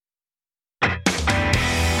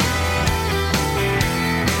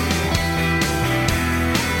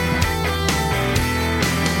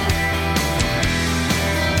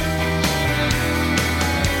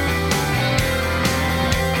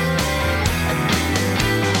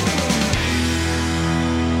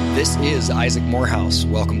This is Isaac Morehouse.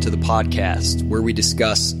 Welcome to the podcast where we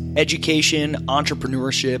discuss education,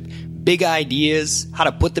 entrepreneurship, big ideas, how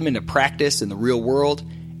to put them into practice in the real world,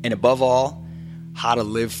 and above all, how to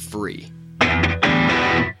live free.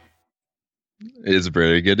 It's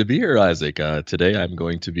very good to be here, Isaac. Today I'm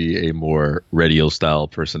going to be a more radio style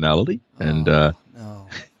personality. No.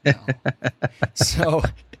 So,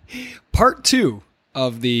 part 2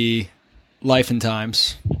 of the life and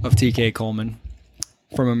times of TK Coleman,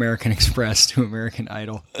 from American Express to American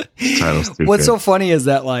Idol. What's so funny is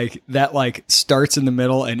that that starts in the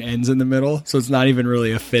middle and ends in the middle. So it's not even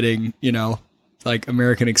really a fitting, like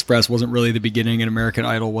American Express wasn't really the beginning and American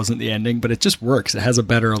Idol wasn't the ending, but it just works. It has a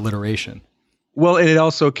better alliteration. Well, and it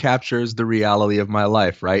also captures the reality of my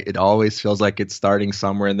life, right? It always feels like it's starting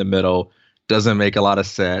somewhere in the middle. Doesn't make a lot of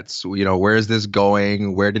sense. Where is this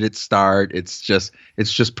going? Where did it start? It's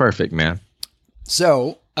just perfect, man.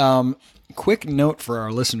 So, quick note for our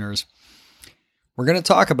listeners. We're going to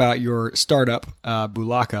talk about your startup,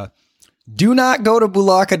 Bulaka. Do not go to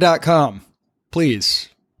bulaka.com, please.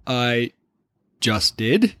 I just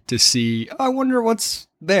did to see, I wonder what's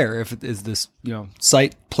there. If it is this,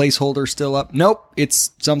 site placeholder still up? Nope.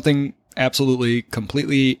 It's something absolutely,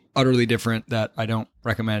 completely, utterly different that I don't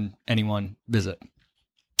recommend anyone visit.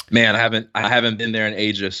 Man, I haven't been there in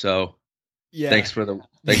ages, so yeah. Thanks for the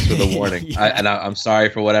warning. Yeah. I'm sorry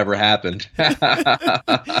for whatever happened.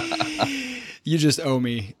 You just owe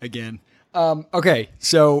me again. Okay,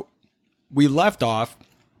 so we left off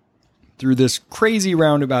through this crazy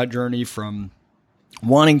roundabout journey from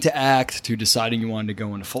wanting to act to deciding you wanted to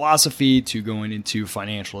go into philosophy to going into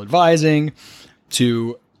financial advising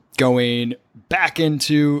to going back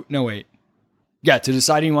into to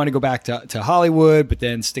deciding you want to go back to Hollywood, but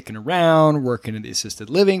then sticking around, working in the assisted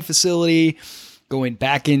living facility, going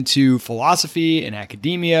back into philosophy and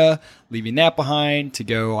academia, leaving that behind to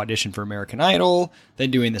go audition for American Idol, then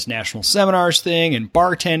doing this national seminars thing and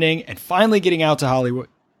bartending, and finally getting out to Hollywood.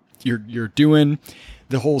 You're doing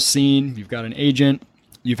the whole scene. You've got an agent.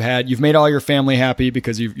 You've made all your family happy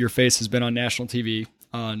because your face has been on national TV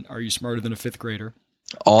on Are You Smarter Than a Fifth Grader?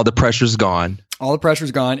 All the pressure's gone. All the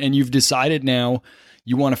pressure's gone, and you've decided now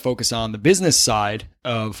you want to focus on the business side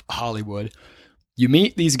of Hollywood. You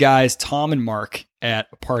meet these guys, Tom and Mark, at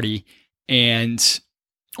a party,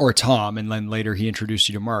 or Tom, and then later he introduced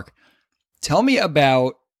you to Mark. Tell me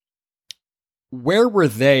about where were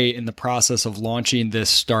they in the process of launching this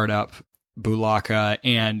startup, Bulaka,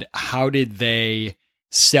 and how did they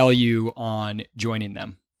sell you on joining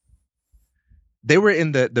them? They were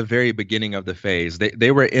in the very beginning of the phase. They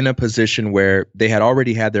were in a position where they had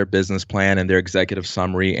already had their business plan and their executive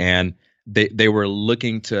summary, and they were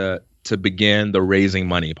looking to begin the raising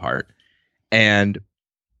money part. And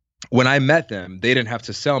when I met them, they didn't have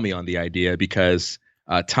to sell me on the idea because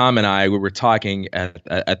Tom and we were talking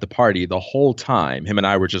at the party the whole time. Him and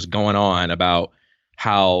I were just going on about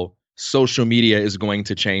how social media is going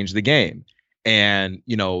to change the game. And,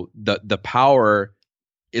 the power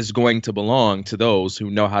is going to belong to those who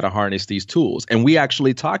know how to harness these tools. And we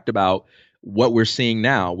actually talked about what we're seeing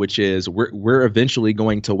now, which is we're eventually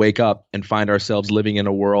going to wake up and find ourselves living in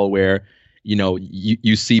a world where,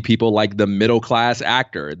 you see people like the middle class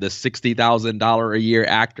actor, the $60,000 a year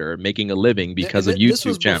actor making a living because of YouTube this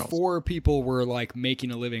was channels. Before people were like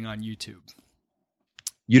making a living on YouTube.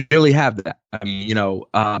 You didn't really have that. I mean,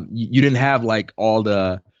 you didn't have like all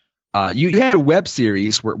the you had a web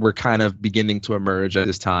series were kind of beginning to emerge at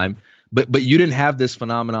this time, but you didn't have this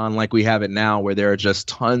phenomenon like we have it now, where there are just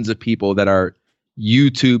tons of people that are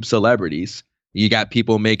YouTube celebrities. You got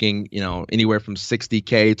people making, anywhere from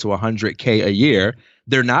 $60K to $100K a year.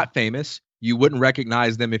 They're not famous. You wouldn't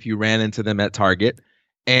recognize them if you ran into them at Target.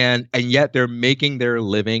 And yet they're making their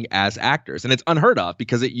living as actors. And it's unheard of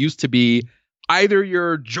because it used to be either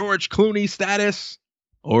you're George Clooney status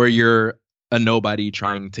or you're a nobody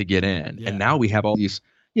trying to get in. Yeah. And now we have all these,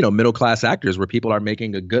 middle-class actors where people are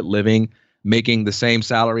making a good living, making the same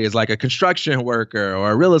salary as like a construction worker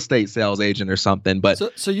or a real estate sales agent or something.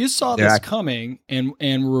 But so you saw this coming and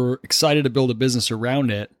were excited to build a business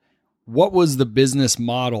around it. What was the business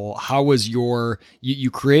model? How was you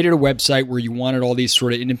created a website where you wanted all these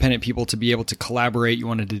sort of independent people to be able to collaborate. You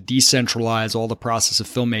wanted to decentralize all the process of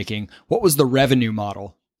filmmaking. What was the revenue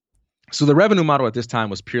model? So the revenue model at this time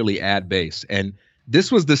was purely ad-based. And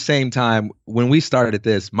this was the same time when we started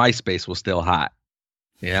this, MySpace was still hot.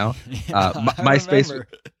 MySpace,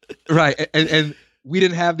 right? And we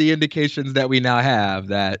didn't have the indications that we now have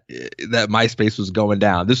that MySpace was going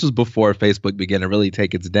down. This was before Facebook began to really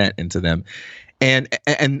take its dent into them. And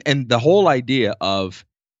the whole idea of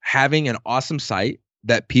having an awesome site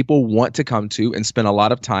that people want to come to and spend a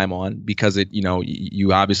lot of time on, because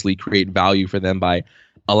you obviously create value for them by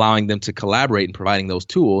allowing them to collaborate and providing those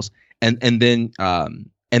tools, and then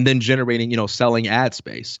generating, selling ad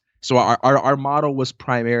space. So our model was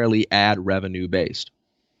primarily ad revenue based,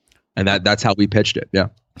 and that's how we pitched it. Yeah.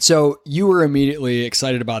 So you were immediately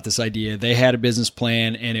excited about this idea. They had a business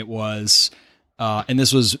plan, and it was, and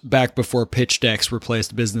this was back before pitch decks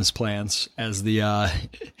replaced business plans as the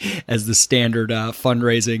standard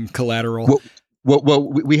fundraising collateral. Well,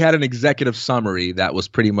 we had an executive summary that was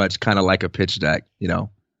pretty much kind of like a pitch deck,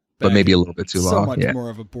 but maybe a little bit too long. So much more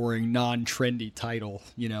of a boring, non-trendy title.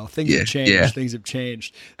 Things have changed. Yeah. Things have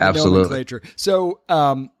changed. Absolutely. Nomenclature. So,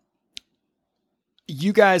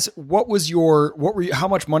 you guys, how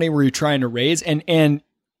much money were you trying to raise? And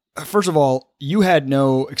first of all, you had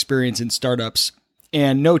no experience in startups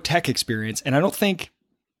and no tech experience. And I don't think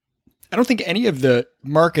any of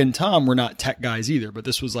Mark and Tom were not tech guys either, but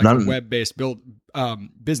this was like a web-based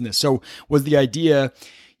business. So was the idea,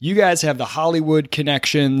 you guys have the Hollywood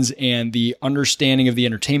connections and the understanding of the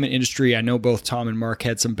entertainment industry. I know both Tom and Mark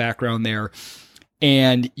had some background there.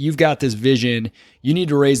 And you've got this vision. You need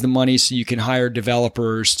to raise the money so you can hire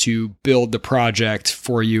developers to build the project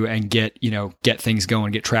for you and get things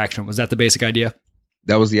going, get traction. Was that the basic idea?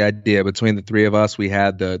 That was the idea. Between the three of us, we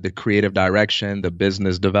had the creative direction, the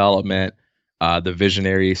business development, the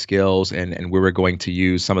visionary skills, and we were going to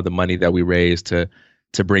use some of the money that we raised to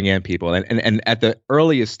bring in people. And at the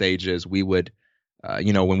earliest stages, we would,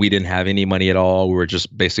 when we didn't have any money at all, we were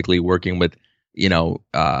just basically working with,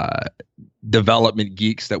 development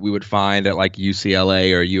geeks that we would find at like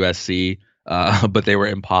UCLA or USC, but they were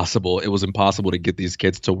impossible. It was impossible to get these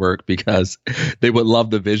kids to work because they would love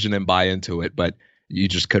the vision and buy into it, but you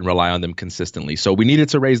just couldn't rely on them consistently. So we needed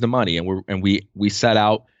to raise the money, and we set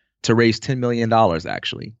out to raise $10 million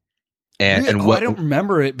actually. And I don't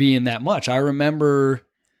remember it being that much. I remember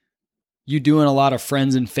you doing a lot of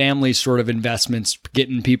friends and family sort of investments,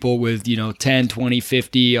 getting people with 10, 20,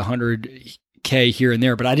 50, 100 K here and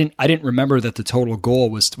there, but I didn't remember that the total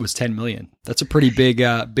goal was 10 million. That's a pretty big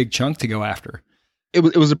chunk to go after.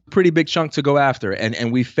 It was a pretty big chunk to go after,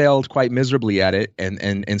 and we failed quite miserably at it,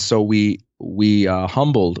 and so we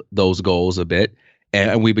humbled those goals a bit,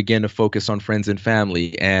 and we began to focus on friends and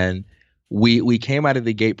family, and we came out of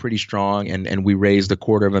the gate pretty strong, and we raised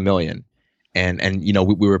 $250,000. And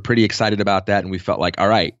we were pretty excited about that, and we felt like, all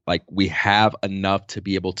right, like we have enough to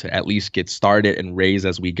be able to at least get started and raise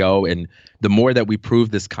as we go. And the more that we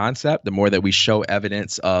prove this concept, the more that we show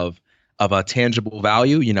evidence of a tangible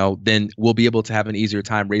value, then we'll be able to have an easier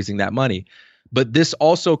time raising that money. But this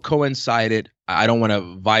also coincided. I don't want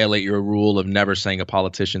to violate your rule of never saying a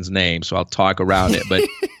politician's name, so I'll talk around it. But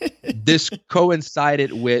this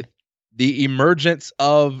coincided with the emergence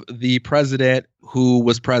of the president who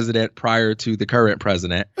was president prior to the current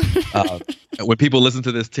president. When people listen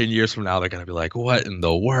to this 10 years from now, they're going to be like, what in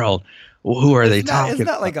the world? Who are they talking about? It's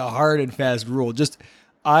not like a hard and fast rule. Just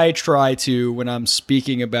I try to, when I'm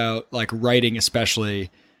speaking about like writing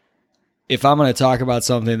especially, if I'm going to talk about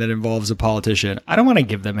something that involves a politician, I don't want to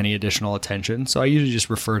give them any additional attention. So I usually just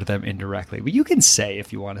refer to them indirectly. But you can say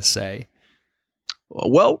if you want to say.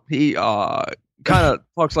 Well, he kind of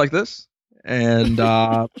talks like this. And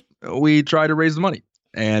we tried to raise the money,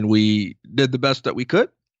 and we did the best that we could,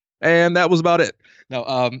 and that was about it.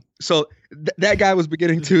 Now, so that guy was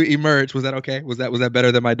beginning to emerge. Was that okay? Was that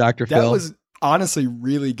better than my Dr. Phil? That was honestly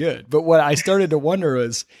really good. But what I started to wonder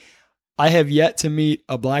was, I have yet to meet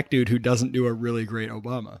a black dude who doesn't do a really great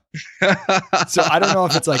Obama. So I don't know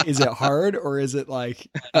if it's like, is it hard or is it like,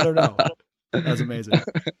 I don't know. That's amazing.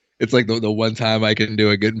 It's like the one time I can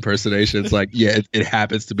do a good impersonation. It's like, yeah, it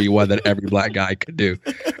happens to be one that every black guy could do.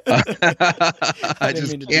 I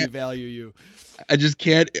didn't mean to devalue you. I just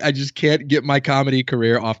can't get my comedy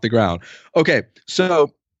career off the ground. Okay,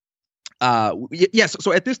 so yes.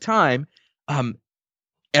 So at this time,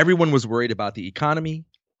 everyone was worried about the economy,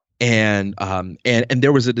 and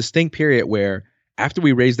there was a distinct period where after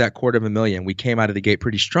we raised that $250,000, we came out of the gate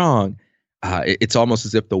pretty strong. It's almost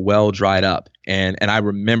as if the well dried up, and I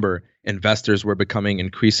remember investors were becoming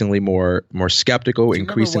increasingly more skeptical,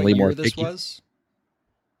 increasingly more picky. This was?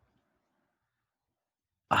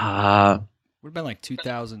 Would have been like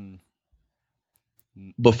 2000.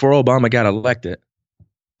 Before Obama got elected.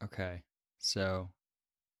 Okay, so.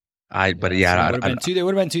 It would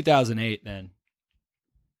have been 2008 then.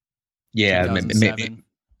 Yeah, maybe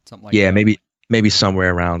something like that. maybe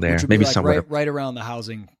somewhere around there. Maybe like somewhere right around the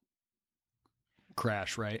housing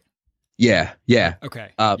crash, right? Yeah.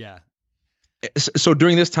 Okay. Yeah. So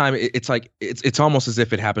during this time, it's like it's almost as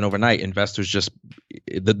if it happened overnight. Investors just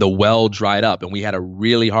the well dried up, and we had a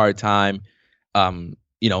really hard time,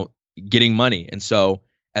 you know, getting money. And so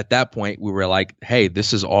at that point, we were like, "Hey,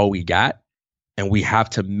 this is all we got, and we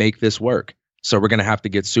have to make this work. So we're gonna have to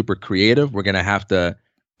get super creative. We're gonna have to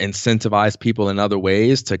incentivize people in other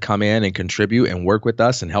ways to come in and contribute and work with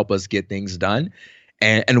us and help us get things done."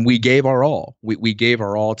 And we gave our all. We gave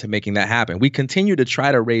our all to making that happen. We continue to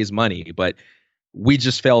try to raise money, but we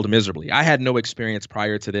just failed miserably. I had no experience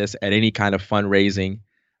prior to this at any kind of fundraising.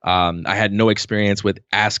 I had no experience with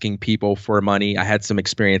asking people for money. I had some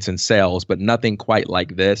experience in sales, but nothing quite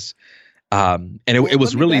like this. And it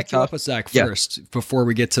was really tough. Let me back you up a sec first before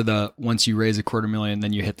we get to the once you raise $250,000,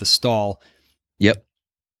 then you hit the stall. Yep.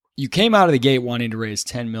 You came out of the gate wanting to raise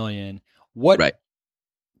 $10 million. Right.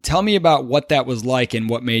 Tell me about what that was like and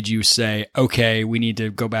what made you say, okay, we need to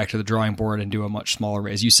go back to the drawing board and do a much smaller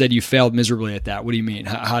raise. You said you failed miserably at that. What do you mean?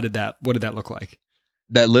 What did that look like?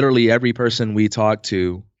 That literally every person we talked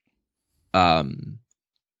to not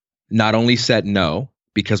only said no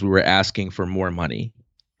because we were asking for more money,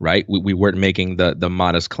 right? We weren't making the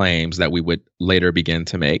modest claims that we would later begin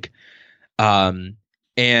to make. So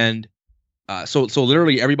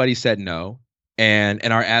literally everybody said no. And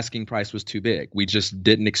our asking price was too big. We just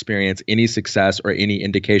didn't experience any success or any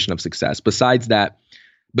indication of success. Besides that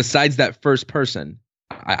first person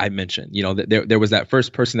I mentioned, you know, there was that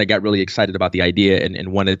first person that got really excited about the idea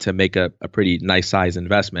and wanted to make a pretty nice size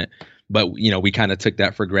investment. But, you know, we kind of took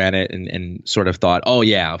that for granted and sort of thought, oh,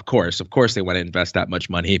 yeah, of course they want to invest that much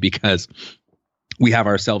money because we have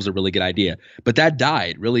ourselves a really good idea. But that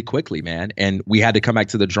died really quickly, man. And we had to come back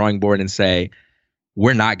to the drawing board and say,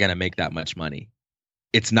 we're not going to make that much money.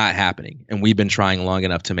 It's not happening. And we've been trying long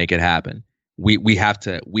enough to make it happen. We have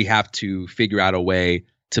to figure out a way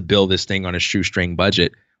to build this thing on a shoestring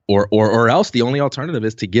budget or else the only alternative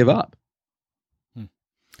is to give up.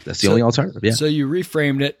 That's the only alternative. Yeah. So you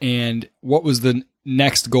reframed it. And what was the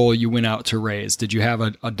next goal you went out to raise? Did you have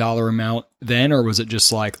a dollar amount then, or was it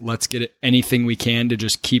just like, let's get anything we can to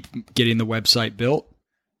just keep getting the website built?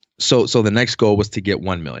 So the next goal was to get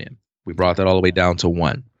 1 million. We brought that all the way down to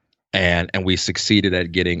 1, and we succeeded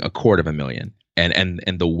at getting $250,000,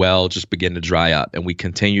 and the well just began to dry up, and we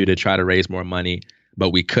continued to try to raise more money, but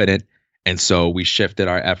we couldn't, and so we shifted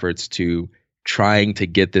our efforts to trying to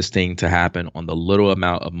get this thing to happen on the little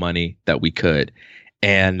amount of money that we could,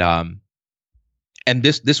 and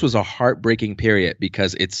this was a heartbreaking period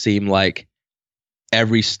because it seemed like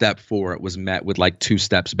every step forward was met with like 2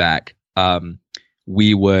 steps back.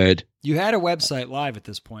 You had a website live at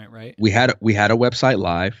this point, right? We had a website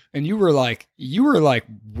live, and you were like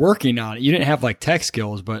working on it. You didn't have like tech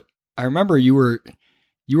skills, but I remember you were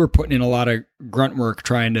putting in a lot of grunt work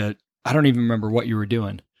trying to. I don't even remember what you were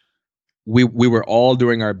doing. We were all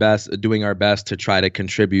doing our best to try to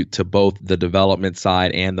contribute to both the development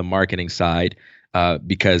side and the marketing side,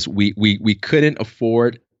 because we couldn't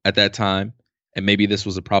afford at that time, and maybe this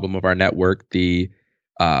was a problem of our network, the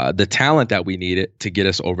talent that we needed to get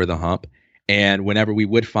us over the hump. And whenever we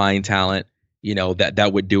would find talent, you know,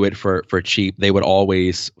 that would do it for cheap, they would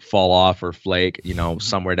always fall off or flake, you know,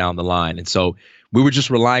 somewhere down the line. And so we were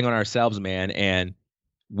just relying on ourselves, man. And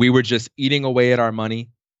we were just eating away at our money,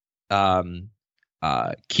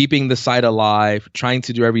 keeping the site alive, trying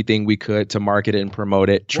to do everything we could to market it and promote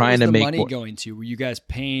it, trying to make money going to. Were you guys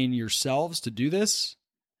paying yourselves to do this?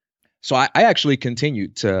 So I actually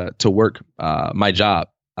continued to work my job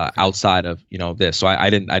outside of, you know, this. So I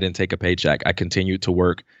didn't take a paycheck. I continued to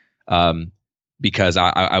work because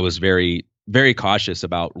I was very, very cautious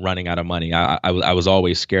about running out of money. I was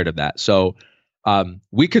always scared of that. So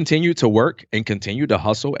we continued to work and continued to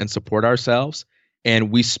hustle and support ourselves.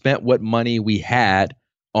 And we spent what money we had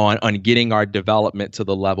on getting our development to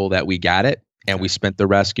the level that we got it. And we spent the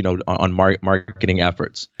rest, you know, on marketing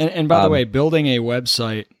efforts. And by the way, building a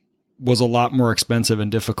website was a lot more expensive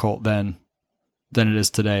and difficult than it is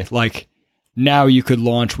today. Like now you could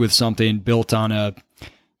launch with something built on a,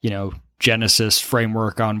 you know, Genesis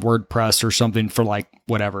framework on WordPress or something for like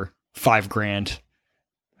whatever, $5,000.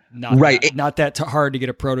 Not that hard to get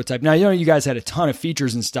a prototype. Now, you know, you guys had a ton of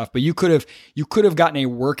features and stuff, but you could have gotten a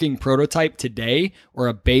working prototype today or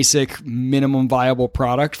a basic minimum viable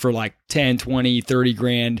product for like 10, 20, 30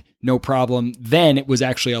 grand, no problem. Then it was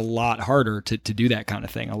actually a lot harder to do that kind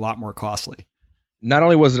of thing, a lot more costly. Not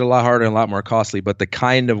only was it a lot harder and a lot more costly, but the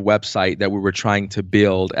kind of website that we were trying to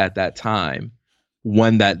build at that time,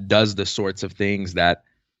 one that does the sorts of things that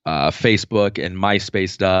Facebook and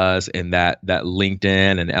MySpace does, and that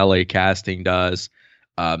LinkedIn and LA Casting does,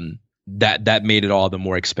 that made it all the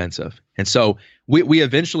more expensive. And so we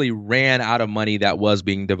eventually ran out of money that was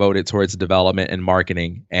being devoted towards development and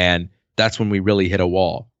marketing. And that's when we really hit a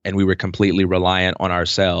wall, and we were completely reliant on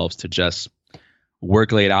ourselves to just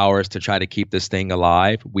work late hours to try to keep this thing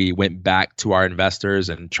alive. We went back to our investors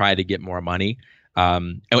and tried to get more money.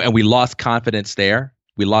 And we lost confidence there.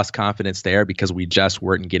 We lost confidence there because we just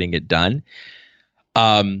weren't getting it done.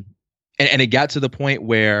 And it got to the point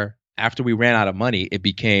where after we ran out of money, it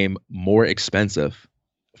became more expensive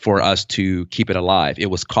for us to keep it alive. It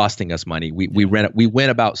was costing us money. We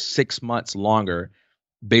went about 6 months longer,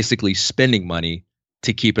 basically spending money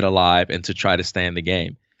to keep it alive and to try to stay in the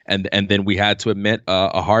game. And then we had to admit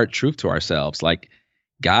a hard truth to ourselves, like,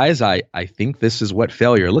 guys, I think this is what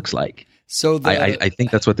failure looks like. So I think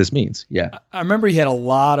that's what this means. Yeah. I remember you had a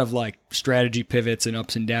lot of like strategy pivots and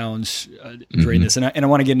ups and downs during this. And I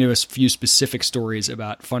want to get into a few specific stories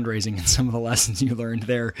about fundraising and some of the lessons you learned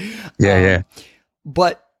there. Yeah.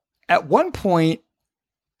 But at one point,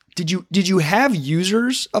 did you have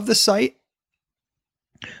users of the site?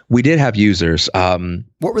 We did have users. What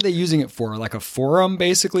were they using it for? Like a forum,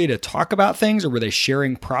 basically, to talk about things, or were they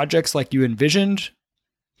sharing projects like you envisioned?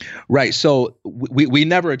 Right. So we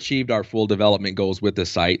never achieved our full development goals with the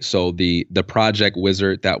site. So the project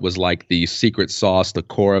wizard that was like the secret sauce, the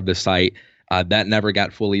core of the site, that never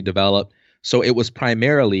got fully developed. So it was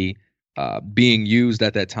primarily being used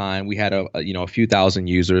at that time. We had a few thousand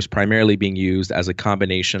users, primarily being used as a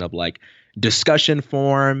combination of like discussion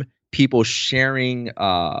forum, people sharing,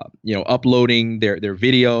 uploading their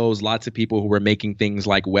videos. Lots of people who were making things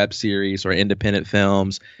like web series or independent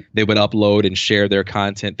films, they would upload and share their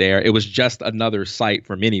content there. It was just another site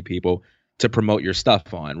for many people to promote your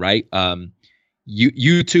stuff on, right?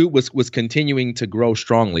 YouTube was continuing to grow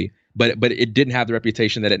strongly, but it didn't have the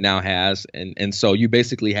reputation that it now has. And so you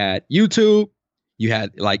basically had YouTube, you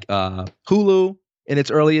had like Hulu in its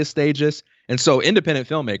earliest stages. And so independent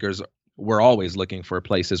filmmakers were always looking for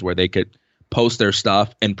places where they could post their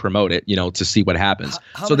stuff and promote it, to see what happens.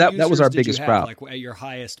 So that was our biggest crowd. Like at your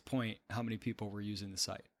highest point, how many people were using the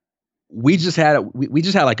site? We just had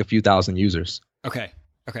like a few thousand users. Okay.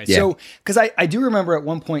 Yeah. So, because I do remember at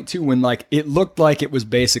one point too, when like it looked like it was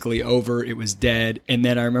basically over, it was dead. And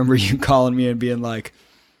then I remember you calling me and being like,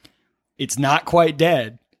 it's not quite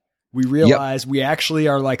dead. We realized we actually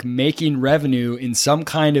are like making revenue in some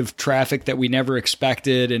kind of traffic that we never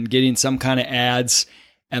expected and getting some kind of ads.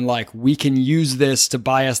 And like, we can use this to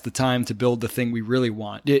buy us the time to build the thing we really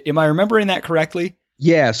want. Am I remembering that correctly?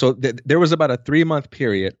 Yeah. So there was about a 3-month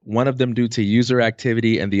period, one of them due to user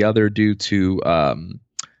activity and the other due to a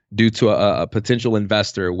potential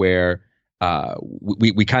investor where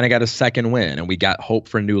we kind of got a second win and we got hope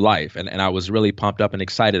for new life. And I was really pumped up and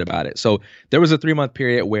excited about it. So there was a 3-month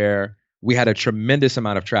period where we had a tremendous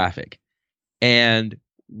amount of traffic. And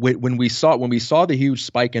when we saw the huge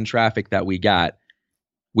spike in traffic that we got,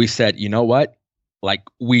 we said, you know what? Like,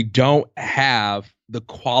 we don't have the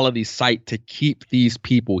quality site to keep these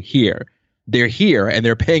people here. They're here and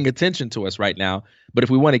they're paying attention to us right now. But if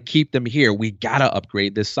we want to keep them here, we got to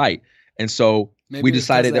upgrade this site. And so maybe we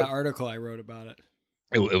decided that article I wrote about it.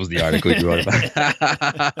 It was the article you wrote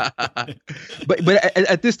about it. But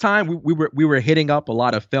at this time, we were hitting up a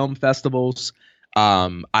lot of film festivals.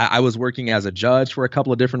 I was working as a judge for a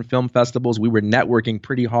couple of different film festivals. We were networking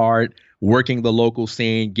pretty hard, working the local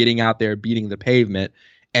scene, getting out there, beating the pavement.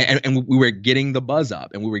 And we were getting the buzz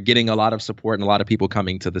up, and we were getting a lot of support and a lot of people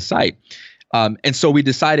coming to the site. And so we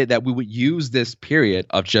decided that we would use this period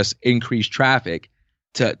of just increased traffic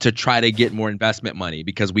to try to get more investment money,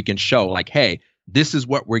 because we can show like, hey, this is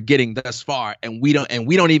what we're getting thus far, and we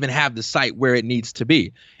don't even have the site where it needs to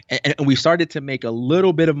be. And we started to make a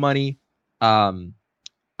little bit of money via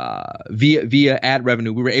ad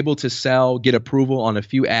revenue. We were able to get approval on a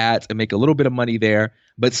few ads and make a little bit of money there,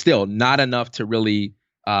 but still not enough to really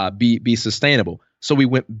be sustainable. So we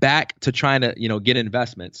went back to trying to get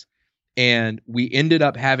investments, and we ended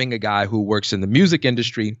up having a guy who works in the music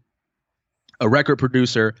industry, a record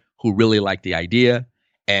producer who really liked the idea,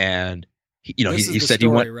 and he said he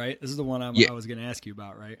wanted. Right, this is the one I was going to ask you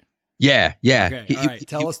about, right? Yeah. Okay, all right.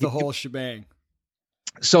 Tell us the whole shebang.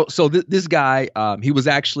 So this guy, he was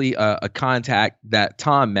actually a contact that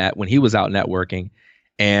Tom met when he was out networking,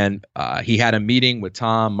 and he had a meeting with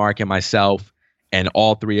Tom, Mark, and myself, and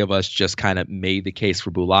all three of us just kind of made the case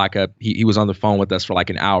for Bulaka. He was on the phone with us for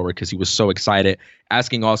like an hour because he was so excited,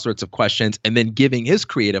 asking all sorts of questions, and then giving his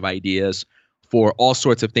creative ideas for all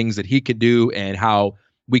sorts of things that he could do and how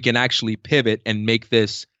we can actually pivot and make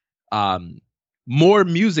this more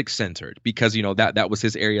music centered, because that was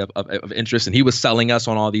his area of interest, and he was selling us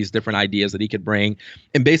on all these different ideas that he could bring.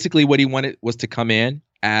 And basically what he wanted was to come in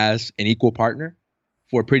as an equal partner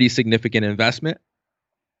for a pretty significant investment.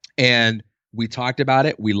 And we talked about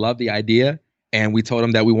it. We loved the idea. And we told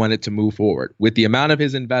him that we wanted to move forward with the amount of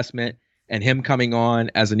his investment and him coming on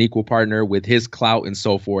as an equal partner with his clout and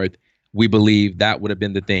so forth. We believe that would have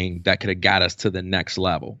been the thing that could have got us to the next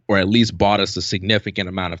level, or at least bought us a significant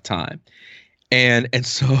amount of time. And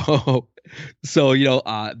so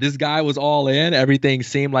this guy was all in. Everything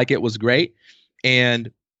seemed like it was great.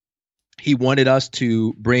 And he wanted us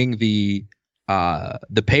to bring the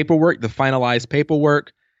paperwork, the finalized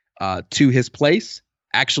paperwork, to his place.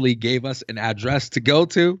 Actually gave us an address to go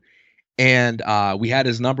to. And we had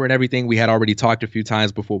his number and everything. We had already talked a few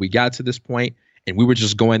times before we got to this point. And we were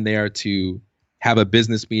just going there to have a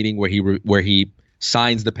business meeting where he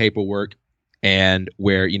signs the paperwork and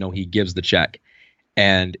where, he gives the check.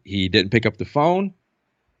 And he didn't pick up the phone.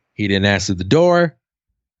 He didn't answer the door.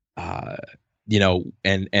 And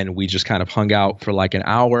we just kind of hung out for like an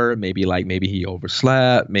hour, maybe he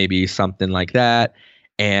overslept, maybe something like that.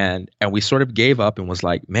 And we sort of gave up and was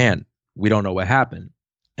like, man, we don't know what happened.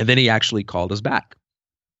 And then he actually called us back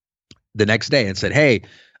the next day and said, hey,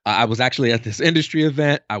 I was actually at this industry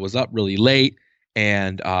event. I was up really late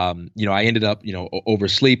and, I ended up,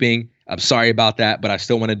 oversleeping. I'm sorry about that, but I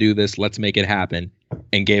still want to do this. Let's make it happen.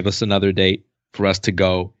 And gave us another date for us to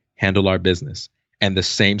go handle our business. And the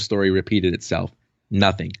same story repeated itself.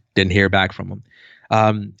 Nothing. Didn't hear back from him.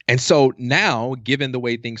 And so now, given the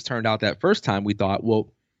way things turned out that first time, we thought,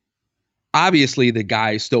 well, obviously the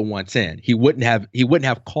guy still wants in. He wouldn't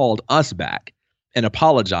have called us back and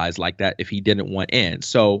apologized like that if he didn't want in.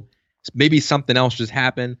 So maybe something else just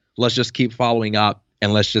happened. Let's just keep following up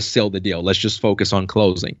and let's just seal the deal. Let's just focus on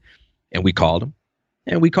closing. And we called him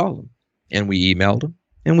and we called him and we emailed him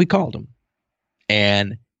and we called him.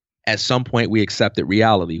 And at some point we accepted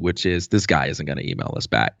reality, which is this guy isn't going to email us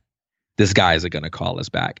back. This guy isn't going to call us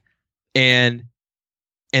back. And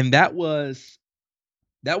that was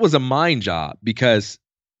a mind job, because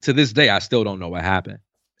to this day, I still don't know what happened.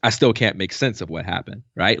 I still can't make sense of what happened,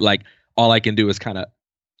 right? Like all I can do is kind of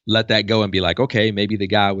let that go and be like, okay, maybe the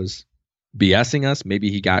guy was BSing us. Maybe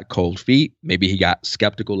he got cold feet. Maybe he got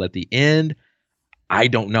skeptical at the end. I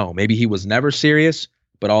don't know. Maybe he was never serious,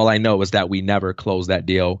 but all I know is that we never closed that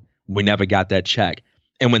deal. We never got that check.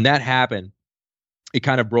 And when that happened, it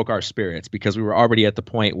kind of broke our spirits, because we were already at the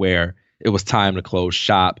point where it was time to close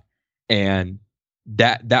shop. And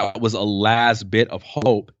that was a last bit of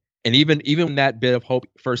hope. And even when that bit of hope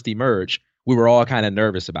first emerged, we were all kind of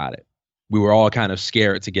nervous about it. We were all kind of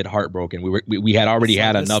scared to get heartbroken. We had already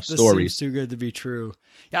had enough stories. This seems too good to be true.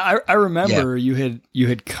 Yeah, I remember you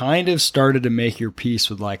had kind of started to make your peace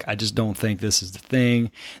with like, I just don't think this is the thing.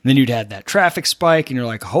 And then you'd had that traffic spike and you're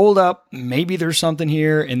like, hold up, maybe there's something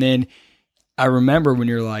here. And then I remember when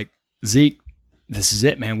you're like, Zeke, this is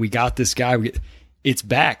it, man. We got this guy. It's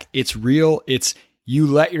back. It's real. You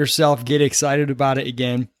let yourself get excited about it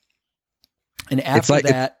again. And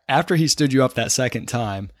after he stood you up that second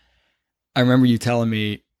time, I remember you telling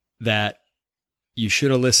me that you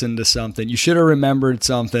should have listened to something. You should have remembered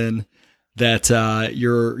something that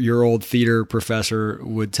your old theater professor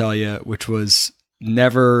would tell you, which was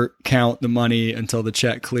never count the money until the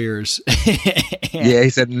check clears. Yeah, he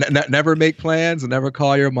said, never make plans and never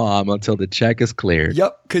call your mom until the check is cleared.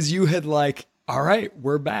 Yep, because you had like, all right,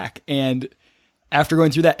 we're back. And after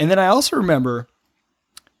going through that, and then I also remember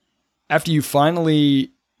after you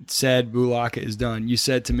finally said Bulaka is done, you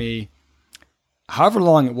said to me, however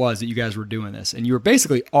long it was that you guys were doing this, and you were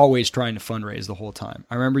basically always trying to fundraise the whole time.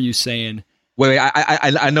 I remember you saying, wait,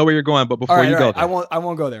 I know where you're going, but before you go there. I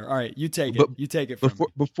won't go there. All right, you take it. You take it from me.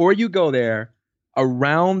 Before you go there,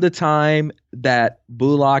 around the time that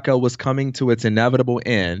Bulaka was coming to its inevitable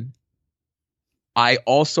end, I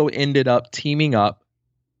also ended up teaming up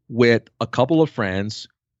with a couple of friends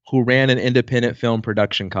who ran an independent film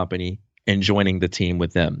production company and joining the team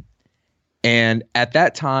with them. And at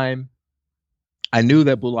that time, I knew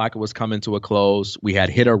that Bulaka was coming to a close. We had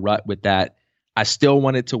hit a rut with that. I still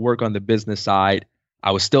wanted to work on the business side.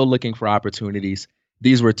 I was still looking for opportunities.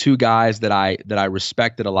 These were two guys that I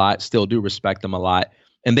respected a lot, still do respect them a lot.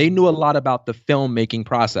 And they knew a lot about the filmmaking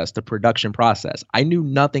process, the production process. I knew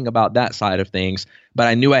nothing about that side of things, but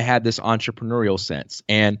I knew I had this entrepreneurial sense.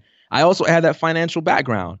 And I also had that financial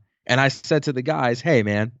background. And I said to the guys, hey,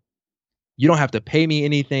 man, you don't have to pay me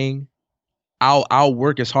anything. I'll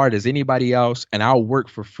work as hard as anybody else, and I'll work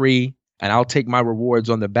for free, and I'll take my rewards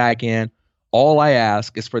on the back end. All I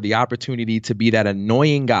ask is for the opportunity to be that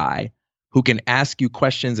annoying guy who can ask you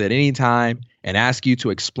questions at any time and ask you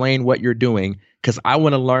to explain what you're doing, because I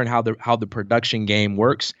want to learn how the production game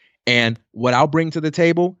works. And what I'll bring to the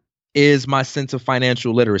table, is my sense of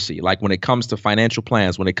financial literacy. Like when it comes to financial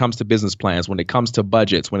plans, when it comes to business plans, when it comes to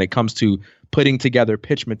budgets, when it comes to putting together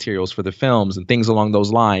pitch materials for the films and things along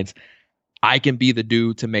those lines, I can be the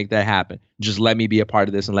dude to make that happen. Just let me be a part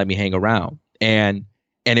of this and let me hang around. And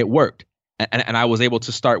it worked. And I was able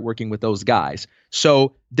to start working with those guys.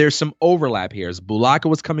 So there's some overlap here. As Bulaka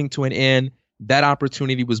was coming to an end, that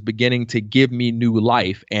opportunity was beginning to give me new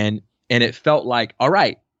life. And it felt like, all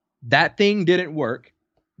right, that thing didn't work.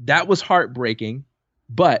 That was heartbreaking,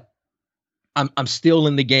 but I'm still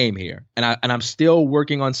in the game here. And I'm still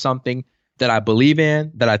working on something that I believe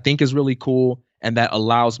in, that I think is really cool, and that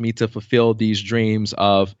allows me to fulfill these dreams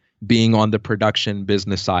of being on the production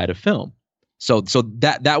business side of film. So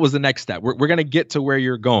that was the next step. We're going to get to where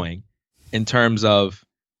you're going in terms of,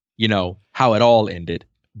 how it all ended.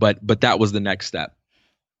 But that was the next step.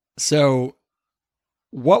 So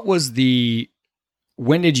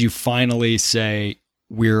when did you finally say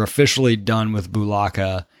we're officially done with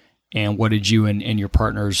Bulaka, and what did you and your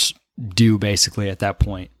partners do basically at that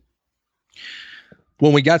point?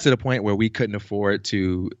 When we got to the point where we couldn't afford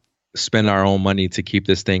to spend our own money to keep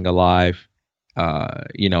this thing alive,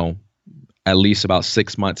 at least about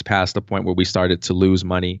 6 months past the point where we started to lose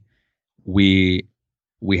money, we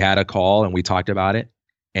had a call and we talked about it,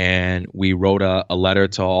 and we wrote a letter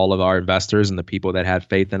to all of our investors and the people that had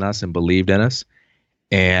faith in us and believed in us.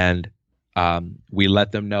 And we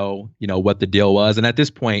let them know, what the deal was. And at this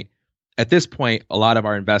point, a lot of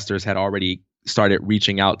our investors had already started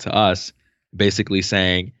reaching out to us, basically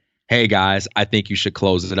saying, hey guys, I think you should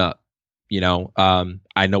close it up.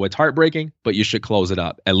 I know it's heartbreaking, but you should close it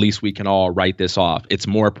up. At least we can all write this off. It's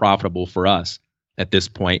more profitable for us at this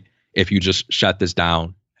point if you just shut this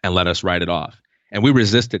down and let us write it off. And we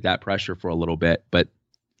resisted that pressure for a little bit, but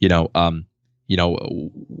we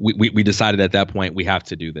decided at that point we have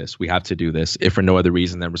to do this. We have to do this, if for no other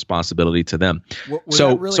reason than responsibility to them. Was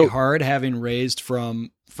that really hard, having raised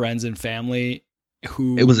from friends and family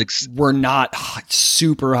who were not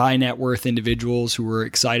super high net worth individuals who were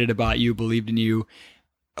excited about you, believed in you?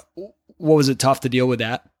 What was it tough to deal with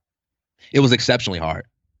that? It was exceptionally hard.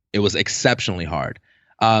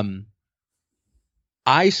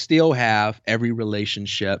 I still have every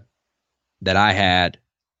relationship that I had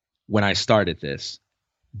when I started this,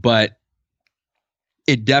 but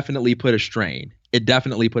it definitely put a strain.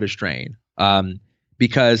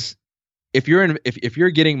 Because if you're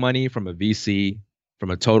getting money from a VC, from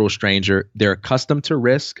a total stranger, they're accustomed to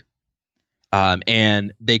risk,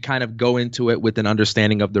 and they kind of go into it with an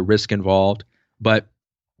understanding of the risk involved. But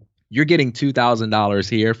you're getting $2,000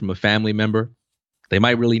 here from a family member. They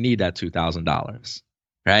might really need that $2,000,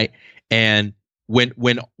 right? And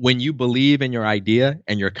when you believe in your idea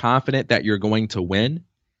and you're confident that you're going to win,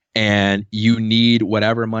 and you need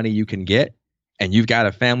whatever money you can get, and you've got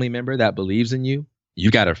a family member that believes in you, you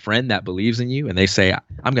got a friend that believes in you, and they say,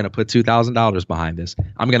 I'm going to put $2,000 behind this.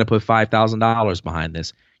 I'm going to put $5,000 behind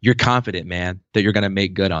this. You're confident, man, that you're going to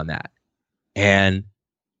make good on that. And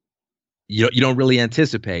you don't really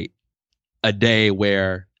anticipate a day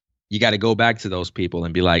where you got to go back to those people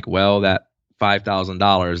and be like, well, that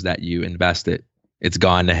 $5,000 that you invested, it's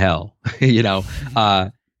gone to hell. Thanks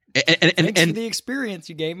for the experience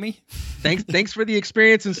you gave me. Thanks for the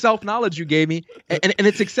experience and self-knowledge you gave me. And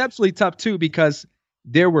it's exceptionally tough too, because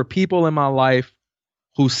there were people in my life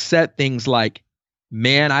who said things like,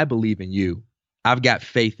 man, I believe in you. I've got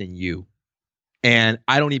faith in you. And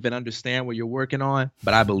I don't even understand what you're working on,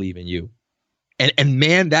 but I believe in you. And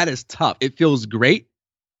man, that is tough. It feels great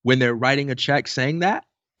when they're writing a check saying that,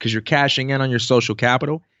 because you're cashing in on your social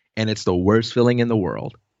capital. And it's the worst feeling in the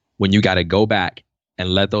world when you got to go back and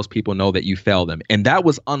let those people know that you failed them. And that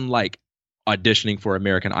was unlike auditioning for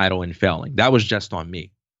American Idol and failing. That was just on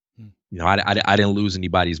me. I didn't lose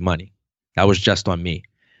anybody's money. That was just on me.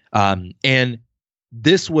 And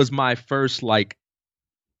this was my first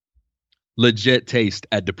legit taste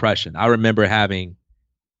at depression. I remember having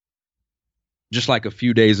just a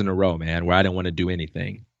few days in a row, man, where I didn't want to do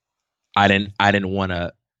anything. I didn't want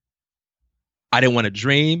to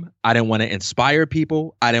dream. I didn't want to inspire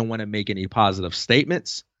people. I didn't want to make any positive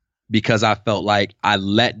statements, because I felt like I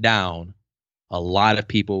let down a lot of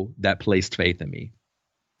people that placed faith in me.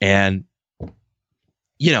 And,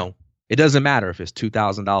 it doesn't matter if it's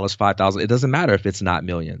 $2,000, $5,000. It doesn't matter if it's not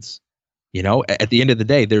millions. At the end of the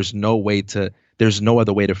day, there's no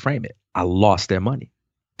other way to frame it. I lost their money.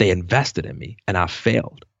 They invested in me and I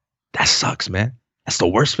failed. That sucks, man. That's the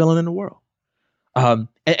worst feeling in the world. And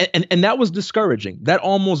that was discouraging. That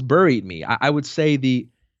almost buried me. I would say the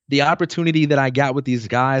opportunity that I got with these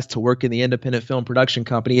guys to work in the independent film production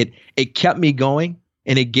company, it kept me going,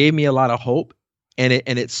 and it gave me a lot of hope,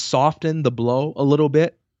 and it softened the blow a little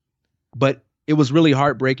bit, but it was really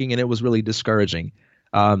heartbreaking and it was really discouraging.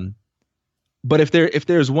 But if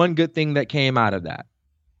there's one good thing that came out of that,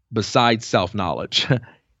 besides self-knowledge,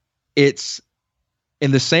 it's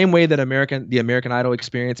in the same way that the American Idol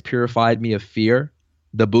experience purified me of fear,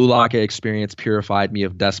 the Bulaka experience purified me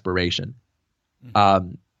of desperation.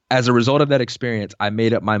 As a result of that experience, I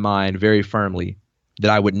made up my mind very firmly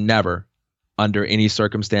that I would never, under any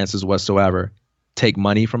circumstances whatsoever, take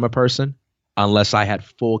money from a person unless I had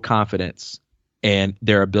full confidence in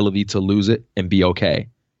their ability to lose it and be okay.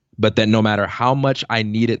 But that no matter how much I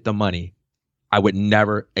needed the money, I would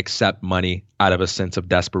never accept money out of a sense of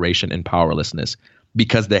desperation and powerlessness,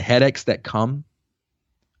 because the headaches that come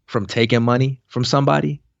from taking money from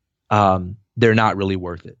somebody, they're not really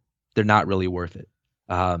worth it. They're not really worth it.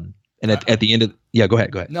 And at the end of, go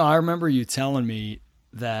ahead. No, I remember you telling me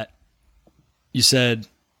that you said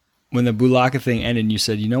when the Bulaka thing ended, you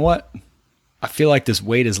said, you know what? I feel like this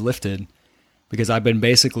weight is lifted because I've been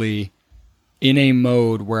basically in a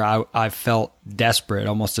mode where I felt desperate,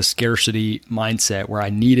 almost a scarcity mindset where I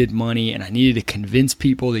needed money and I needed to convince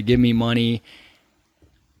people to give me money.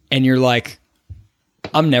 And you're like,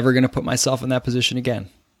 I'm never going to put myself in that position again.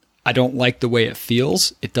 I don't like the way it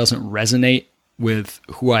feels. It doesn't resonate with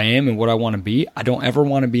who I am and what I want to be. I don't ever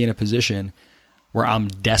want to be in a position where I'm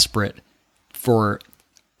desperate for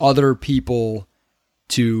other people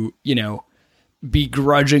to,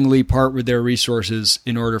 begrudgingly part with their resources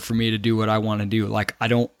in order for me to do what I want to do. Like, I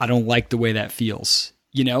don't like the way that feels.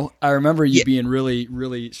 I remember you being really,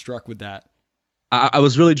 really struck with that. I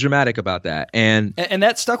was really dramatic about that. And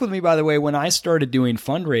that stuck with me, by the way, when I started doing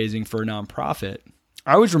fundraising for a nonprofit.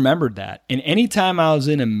 I always remembered that. And anytime I was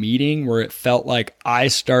in a meeting where it felt like I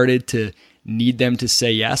started to need them to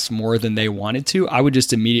say yes more than they wanted to, I would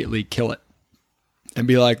just immediately kill it and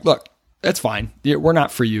be like, look, that's fine. We're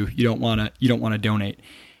not for you. You don't want to donate.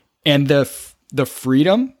 And the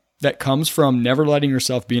freedom that comes from never letting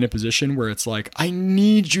yourself be in a position where it's like, I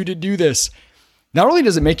need you to do this. Not only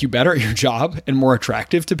does it make you better at your job and more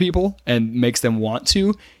attractive to people and makes them want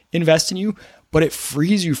to invest in you, but it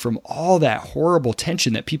frees you from all that horrible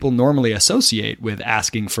tension that people normally associate with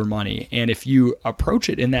asking for money. And if you approach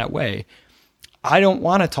it in that way, I don't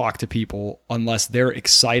want to talk to people unless they're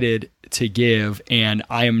excited to give, and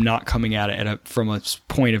I am not coming at it from a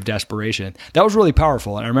point of desperation. That was really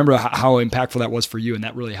powerful, and I remember how impactful that was for you, and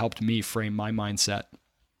that really helped me frame my mindset.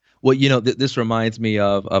 Well, this reminds me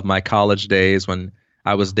of my college days when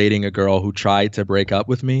I was dating a girl who tried to break up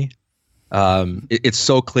with me. It's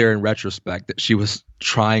so clear in retrospect that she was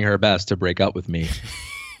trying her best to break up with me.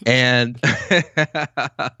 And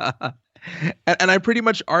and I pretty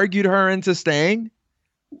much argued her into staying.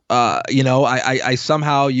 I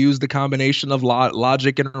somehow used the combination of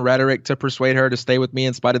logic and rhetoric to persuade her to stay with me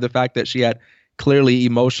in spite of the fact that she had clearly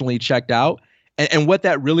emotionally checked out. And what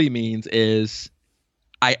that really means is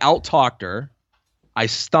I out-talked her. I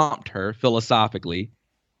stumped her philosophically.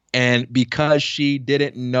 And because she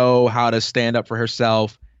didn't know how to stand up for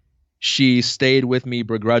herself, she stayed with me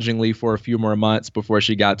begrudgingly for a few more months before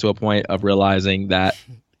she got to a point of realizing that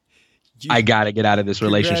I got to get out of this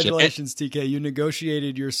relationship. Congratulations, TK. You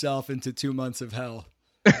negotiated yourself into 2 months of hell.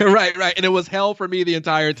 Right. And it was hell for me the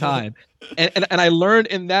entire time. and I learned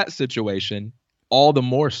in that situation, all the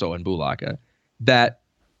more so in Bulaka, that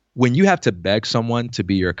when you have to beg someone to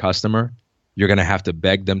be your customer, you're going to have to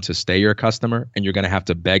beg them to stay your customer, and you're going to have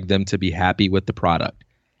to beg them to be happy with the product.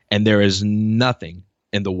 And there is nothing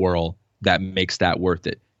in the world that makes that worth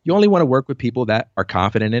it. You only want to work with people that are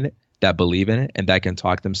confident in it, that believe in it, and that can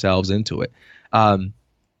talk themselves into it. And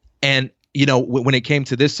when it came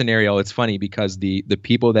to this scenario, it's funny because the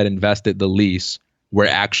people that invested the least were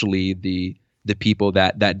actually the people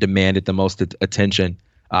that demanded the most attention.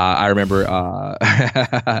 I remember,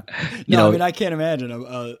 I can't imagine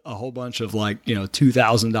a whole bunch of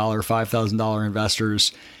 $2,000, $5,000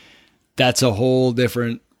 investors. That's a whole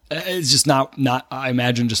different. It's just not. I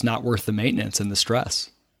imagine just not worth the maintenance and the stress.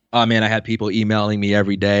 Oh man, I had people emailing me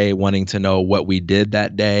every day wanting to know what we did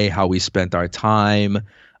that day, how we spent our time,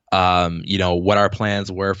 what our plans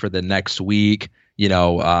were for the next week,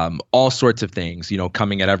 all sorts of things,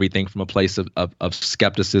 coming at everything from a place of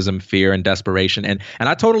skepticism, fear, and desperation. And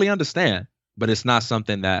I totally understand, but it's not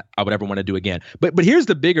something that I would ever want to do again. But here's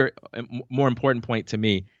the bigger, more important point to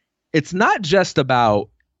me. It's not just about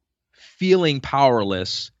feeling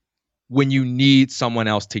powerless when you need someone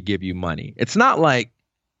else to give you money. It's not like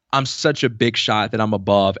I'm such a big shot that I'm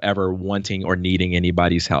above ever wanting or needing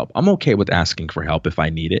anybody's help. I'm okay with asking for help if I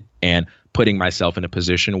need it and putting myself in a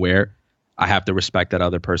position where I have to respect that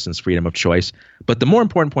other person's freedom of choice. But the more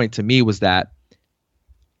important point to me was that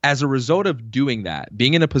as a result of doing that,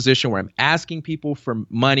 being in a position where I'm asking people for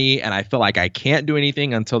money and I feel like I can't do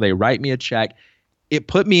anything until they write me a check, it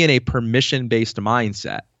put me in a permission-based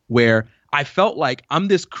mindset where I felt like I'm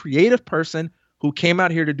this creative person who came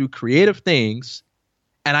out here to do creative things,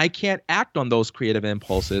 and I can't act on those creative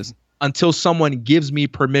impulses until someone gives me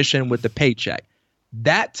permission with the paycheck.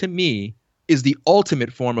 That, to me, is the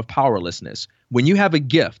ultimate form of powerlessness. When you have a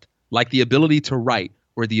gift like the ability to write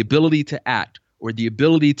or the ability to act or the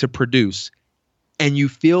ability to produce, and you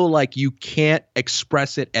feel like you can't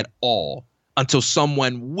express it at all until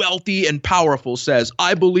someone wealthy and powerful says,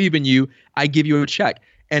 I believe in you, I give you a check.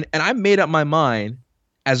 And I made up my mind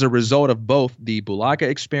as a result of both the Bulaka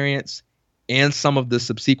experience and some of the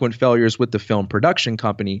subsequent failures with the film production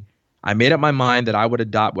company. I made up my mind that I would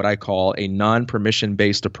adopt what I call a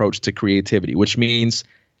non-permission-based approach to creativity, which means,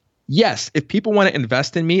 yes, if people want to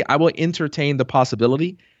invest in me, I will entertain the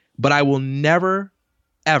possibility, but I will never,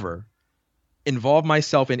 ever involve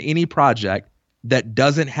myself in any project that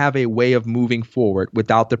doesn't have a way of moving forward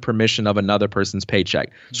without the permission of another person's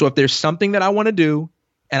paycheck. So if there's something that I want to do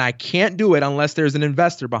and I can't do it unless there's an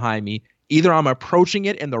investor behind me, either I'm approaching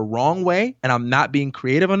it in the wrong way and I'm not being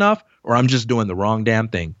creative enough, or I'm just doing the wrong damn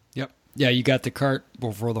thing. Yep. Yeah, you got the cart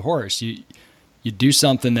before the horse. You do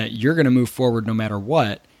something that you're going to move forward no matter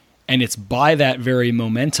what, and it's by that very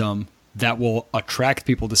momentum that will attract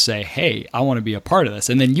people to say, hey, I want to be a part of this.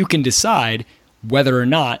 And then you can decide whether or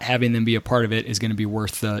not having them be a part of it is going to be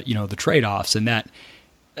worth the, the trade-offs. And that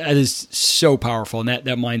is so powerful. And that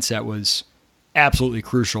mindset was absolutely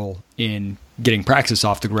crucial in getting Praxis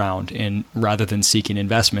off the ground, and rather than seeking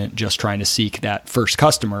investment, just trying to seek that first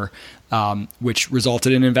customer, which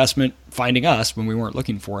resulted in investment finding us when we weren't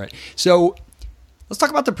looking for it. So let's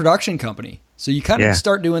talk about the production company. So you kind of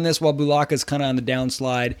start doing this while Bulaka's kind of on the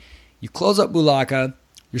downslide. You close up Bulaka.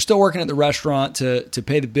 You're still working at the restaurant to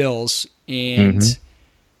pay the bills, and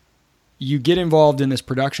you get involved in this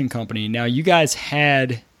production company. Now, you guys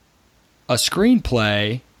had a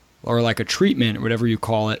screenplay, or like a treatment, or whatever you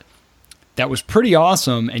call it, that was pretty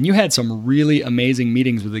awesome, and you had some really amazing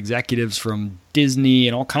meetings with executives from Disney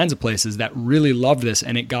and all kinds of places that really loved this,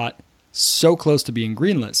 and it got so close to being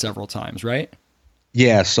greenlit several times, right?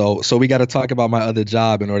 Yeah, so we got to talk about my other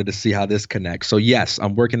job in order to see how this connects. So yes,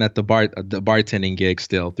 I'm working at the bartending gig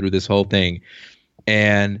still through this whole thing,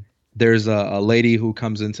 and there's a lady who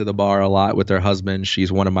comes into the bar a lot with her husband.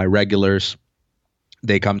 She's one of my regulars.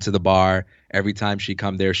 They come to the bar. Every time she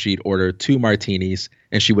come there, she'd order 2 martinis,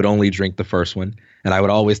 and she would only drink the first one. And I would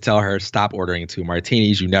always tell her, stop ordering 2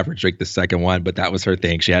 martinis. You never drink the second one. But that was her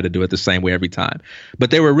thing. She had to do it the same way every time.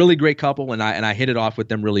 But they were a really great couple, and I hit it off with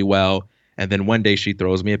them really well. And then one day she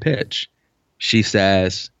throws me a pitch. She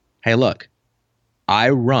says, hey, look, I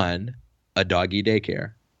run a doggy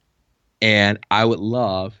daycare, and I would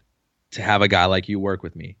love to have a guy like you work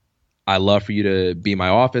with me. I love for you to be my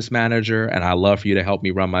office manager, and I love for you to help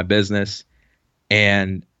me run my business.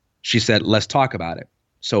 And she said, let's talk about it.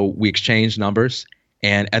 So we exchanged numbers.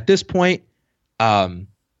 And at this point, I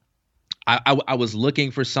was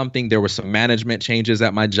looking for something. There were some management changes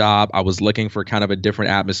at my job. I was looking for kind of a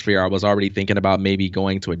different atmosphere. I was already thinking about maybe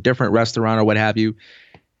going to a different restaurant or what have you.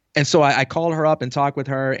 And so I called her up and talked with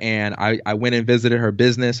her, and I went and visited her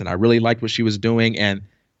business, and I really liked what she was doing. And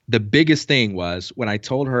the biggest thing was when I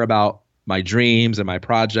told her about my dreams and my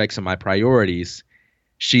projects and my priorities,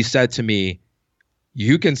 she said to me,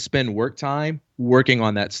 you can spend work time working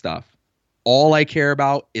on that stuff. All I care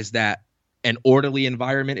about is that an orderly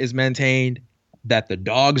environment is maintained, that the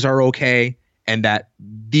dogs are okay, and that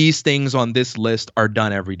these things on this list are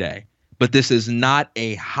done every day. But this is not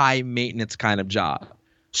a high maintenance kind of job.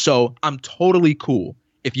 So I'm totally cool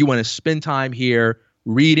if you want to spend time here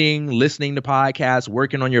reading, listening to podcasts,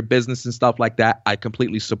 working on your business and stuff like that. I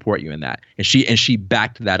completely support you in that. And she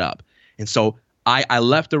backed that up. And so I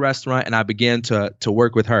left the restaurant and I began to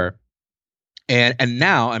work with her. And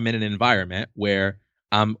now I'm in an environment where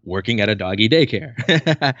I'm working at a doggy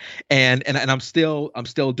daycare, and I'm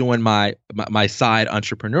still doing my side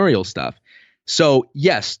entrepreneurial stuff. So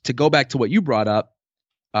yes, to go back to what you brought up,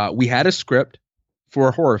 we had a script for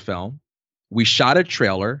a horror film. We shot a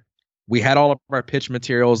trailer. We had all of our pitch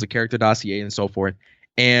materials, the character dossier, and so forth.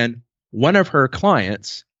 And one of her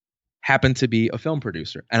clients happened to be a film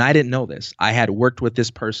producer, and I didn't know this. I had worked with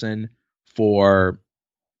this person for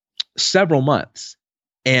several months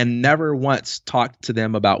and never once talked to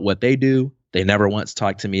them about what they do. They never once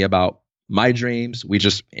talked to me about my dreams. We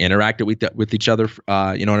just interacted with each other,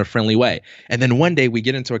 in a friendly way. And then one day we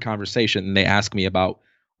get into a conversation and they ask me about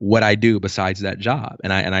what I do besides that job.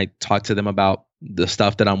 And I talked to them about the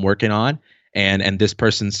stuff that I'm working on. And this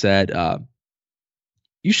person said,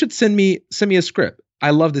 you should send me a script.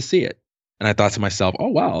 I love to see it. And I thought to myself, oh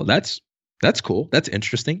wow, that's cool. That's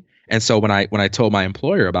interesting. And so when I told my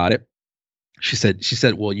employer about it, she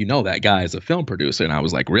said, well, you know, that guy is a film producer. And I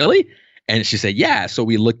was like, really? And she said, yeah. So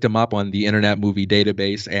we looked him up on the Internet Movie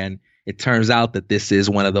Database, and it turns out that this is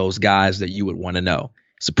one of those guys that you would want to know.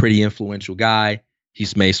 He's a pretty influential guy.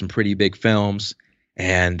 He's made some pretty big films.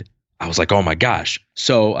 And I was like, oh my gosh.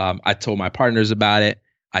 So I told my partners about it.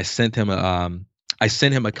 I sent him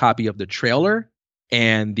a copy of the trailer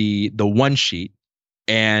and the one sheet,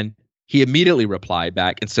 and he immediately replied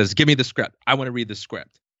back and says, give me the script. I want to read the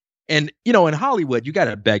script. And, you know, in Hollywood, you got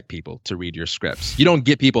to beg people to read your scripts. You don't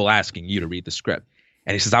get people asking you to read the script.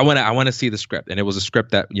 And he says, I want to see the script. And it was a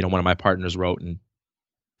script that, you know, one of my partners wrote. And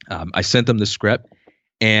I sent him the script,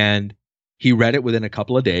 and he read it within a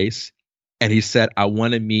couple of days. And he said, I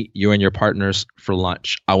want to meet you and your partners for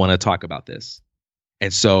lunch. I want to talk about this.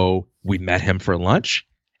 And so we met him for lunch,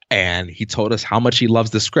 and he told us how much he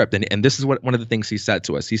loves the script. And this is what one of the things he said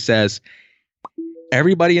to us. He says,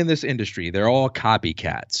 everybody in this industry, they're all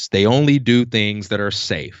copycats. They only do things that are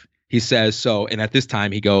safe. He says so. And at this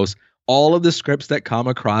time, he goes, all of the scripts that come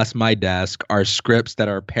across my desk are scripts that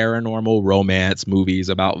are paranormal romance movies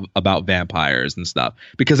about vampires and stuff,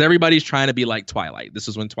 because everybody's trying to be like Twilight. This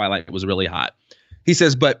is when Twilight was really hot. He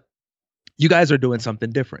says, but you guys are doing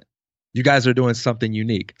something different. You guys are doing something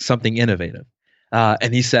unique, something innovative.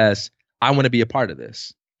 And he says, I want to be a part of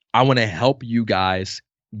this. I want to help you guys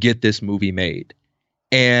get this movie made.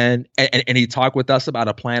 And he talked with us about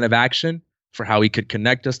a plan of action for how he could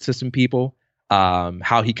connect us to some people,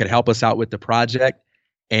 how he could help us out with the project.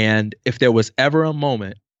 And if there was ever a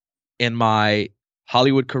moment in my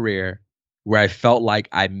Hollywood career where I felt like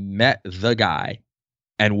I met the guy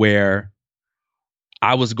and where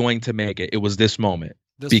I was going to make it, it was this moment.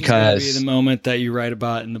 This because was going to be the moment that you write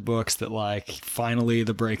about in the books that, like, finally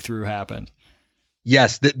the breakthrough happened.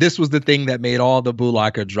 Yes, this was the thing that made all the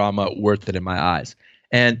Bulaka drama worth it in my eyes.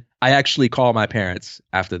 And I actually called my parents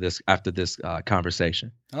after this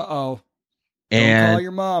conversation. Uh-oh. And don't call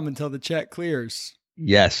your mom until the check clears.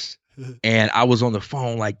 Yes. And I was on the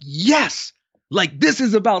phone like, yes, like this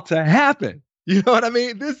is about to happen. You know what I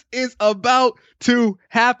mean? This is about to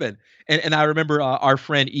happen. And I remember our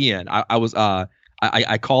friend Ian,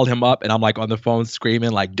 I called him up, and I'm like on the phone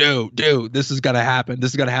screaming like, dude, this is going to happen.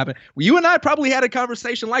 This is going to happen. Well, you and I probably had a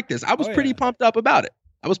conversation like this. I was pretty pumped up about it.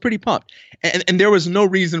 I was pretty pumped. And there was no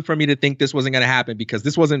reason for me to think this wasn't going to happen, because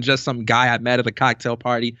this wasn't just some guy I met at a cocktail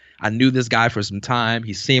party. I knew this guy for some time.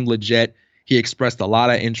 He seemed legit. He expressed a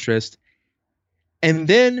lot of interest. And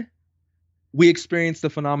then we experienced the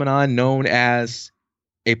phenomenon known as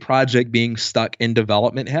a project being stuck in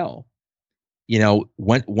development hell. You know,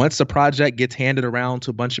 once a project gets handed around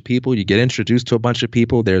to a bunch of people, you get introduced to a bunch of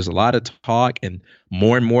people, there's a lot of talk, and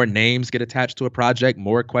more names get attached to a project,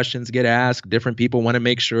 more questions get asked. Different people want to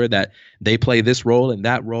make sure that they play this role and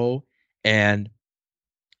that role. And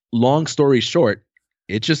long story short,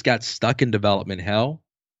 it just got stuck in development hell.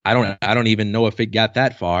 I don't even know if it got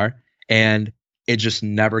that far, and it just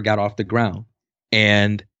never got off the ground.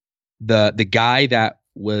 And the guy that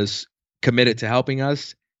was committed to helping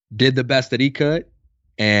us did the best that he could.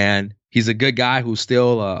 And he's a good guy who's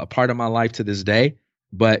still a part of my life to this day,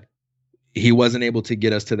 but he wasn't able to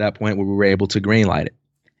get us to that point where we were able to greenlight it.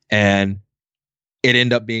 And it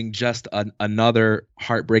ended up being just another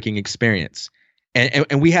heartbreaking experience.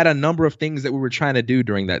 And we had a number of things that we were trying to do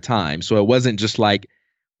during that time. So it wasn't just like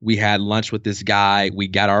we had lunch with this guy, we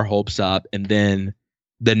got our hopes up, and then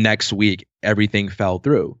the next week everything fell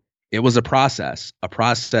through. It was a process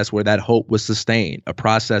where that hope was sustained, a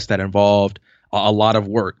process that involved a lot of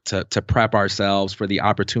work to prep ourselves for the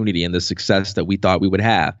opportunity and the success that we thought we would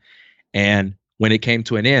have. And when it came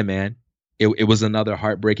to an end, man, it was another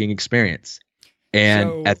heartbreaking experience. And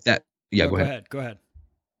So- at that, go ahead. Go ahead.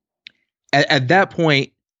 At that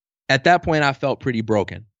point, I felt pretty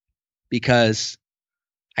broken, because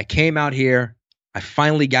I came out here, I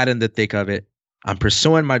finally got in the thick of it. I'm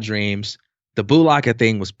pursuing my dreams. The Bulaka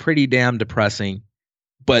thing was pretty damn depressing,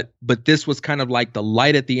 but this was kind of like the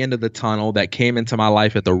light at the end of the tunnel that came into my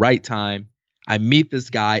life at the right time. I meet this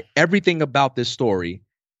guy. Everything about this story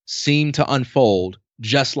seemed to unfold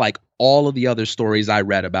just like all of the other stories I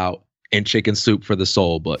read about in Chicken Soup for the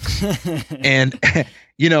Soul books. And,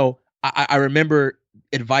 you know, I remember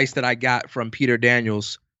advice that I got from Peter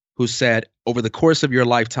Daniels, who said, over the course of your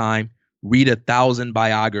lifetime, read 1,000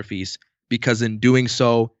 biographies, because in doing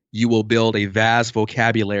so, you will build a vast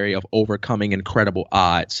vocabulary of overcoming incredible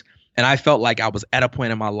odds. And I felt like I was at a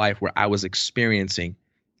point in my life where I was experiencing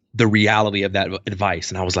the reality of that advice.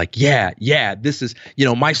 And I was like, yeah, this is,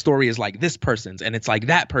 my story is like this person's and it's like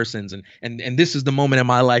that person's. And this is the moment in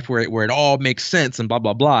my life where it all makes sense and blah,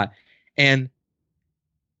 blah, blah. And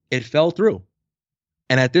it fell through.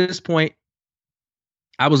 And at this point,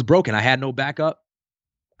 I was broken. I had no backup.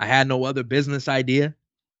 I had no other business idea.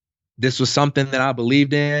 This was something that I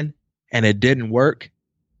believed in and it didn't work.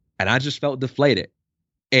 And I just felt deflated.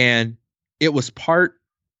 And it was part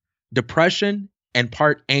depression and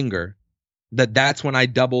part anger that's when I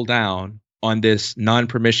doubled down on this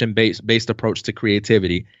non-permission based approach to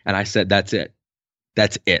creativity. And I said, that's it.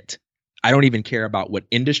 That's it. I don't even care about what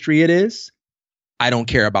industry it is. I don't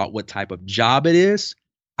care about what type of job it is.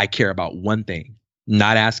 I care about one thing,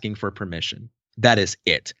 not asking for permission. That is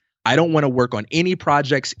it. I don't want to work on any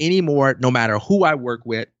projects anymore, no matter who I work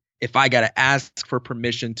with, if I got to ask for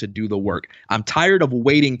permission to do the work. I'm tired of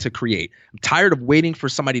waiting to create. I'm tired of waiting for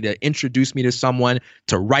somebody to introduce me to someone,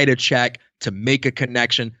 to write a check, to make a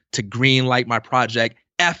connection, to green light my project.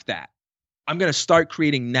 F that. I'm going to start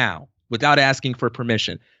creating now without asking for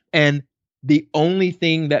permission. And the only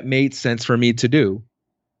thing that made sense for me to do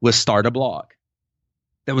was start a blog.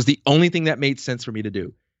 That was the only thing that made sense for me to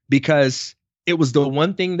do, because it was the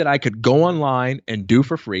one thing that I could go online and do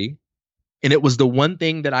for free. And it was the one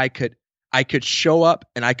thing that I could show up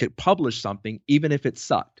and I could publish something, even if it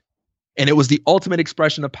sucked. And it was the ultimate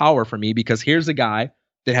expression of power for me, because here's a guy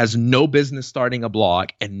that has no business starting a blog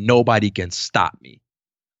and nobody can stop me.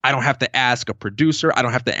 I don't have to ask a producer. I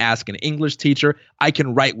don't have to ask an English teacher. I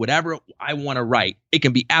can write whatever I want to write. It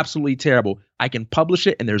can be absolutely terrible. I can publish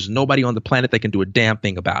it and there's nobody on the planet that can do a damn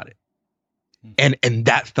thing about it. And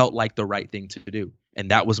that felt like the right thing to do. And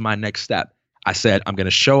that was my next step. I said, I'm going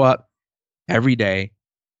to show up every day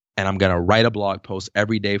and I'm going to write a blog post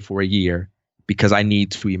every day for a year, because I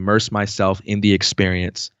need to immerse myself in the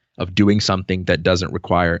experience of doing something that doesn't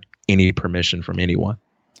require any permission from anyone.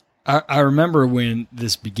 I remember when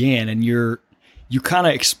this began and you kind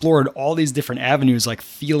of explored all these different avenues, like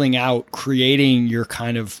feeling out, creating your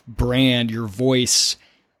kind of brand, your voice,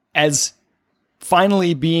 as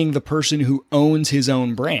finally being the person who owns his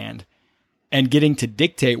own brand and getting to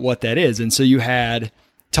dictate what that is. And so you had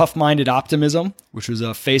Tough-Minded Optimism, which was a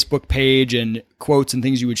Facebook page and quotes and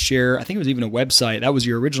things you would share. I think it was even a website. That was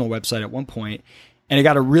your original website at one point. And it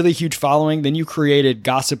got a really huge following. Then you created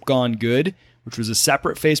Gossip Gone Good, which was a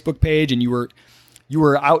separate Facebook page. And you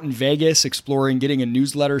were out in Vegas exploring, getting a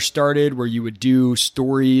newsletter started where you would do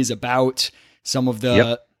stories about some of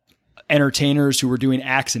the entertainers who were doing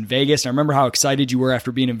acts in Vegas. And I remember how excited you were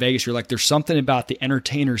after being in Vegas. You're like, there's something about the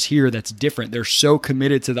entertainers here that's different. They're so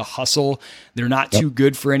committed to the hustle. They're not too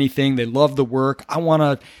good for anything. They love the work. I want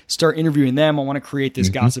to start interviewing them. I want to create this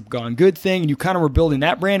Gossip Gone Good thing. And you kind of were building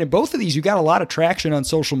that brand. And both of these, you got a lot of traction on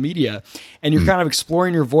social media, and you're kind of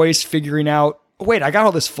exploring your voice, figuring out, wait, I got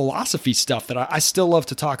all this philosophy stuff that I still love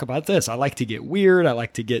to talk about this. I like to get weird. I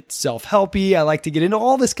like to get self-helpy. I like to get into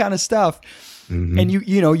all this kind of stuff. And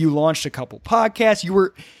you launched a couple podcasts.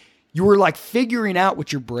 You were like figuring out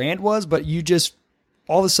what your brand was, but you just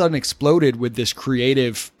all of a sudden exploded with this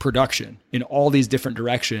creative production in all these different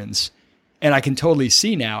directions. And I can totally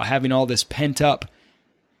see now having all this pent up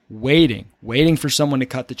waiting for someone to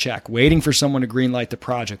cut the check, waiting for someone to greenlight the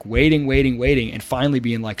project, waiting, and finally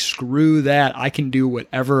being like, screw that. I can do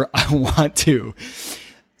whatever I want to.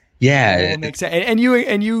 Yeah. It makes sense.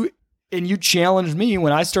 And you challenged me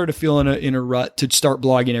when I started feeling in a rut to start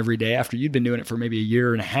blogging every day after you'd been doing it for maybe a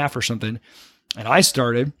year and a half or something. And I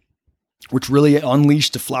started, which really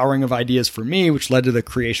unleashed the flowering of ideas for me, which led to the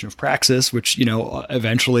creation of Praxis, which,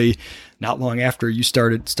 eventually not long after you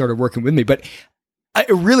started working with me. But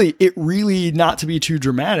it really, not to be too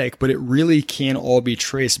dramatic, but it really can all be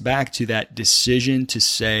traced back to that decision to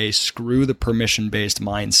say, screw the permission-based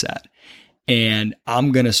mindset. And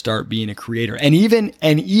I'm going to start being a creator. And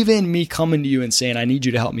even me coming to you and saying, I need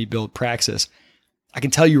you to help me build Praxis. I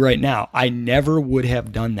can tell you right now, I never would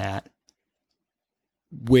have done that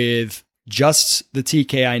with just the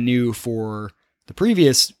TK I knew for the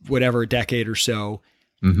previous, whatever, decade or so.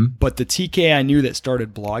 But the TK I knew that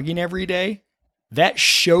started blogging every day, that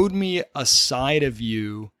showed me a side of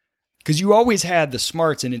you, because you always had the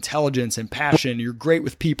smarts and intelligence and passion. You're great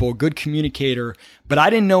with people, good communicator, but I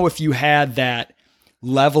didn't know if you had that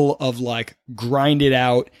level of like grind it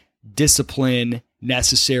out, discipline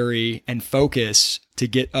necessary, and focus to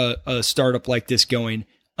get a startup like this going,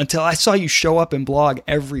 until I saw you show up and blog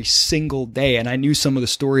every single day. And I knew some of the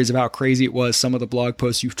stories of how crazy it was, some of the blog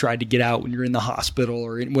posts you've tried to get out when you're in the hospital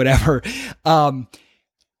or in whatever.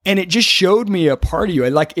 And it just showed me a part of you.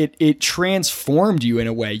 Like it transformed you in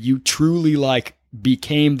a way. You truly like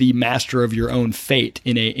became the master of your own fate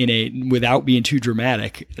in a without being too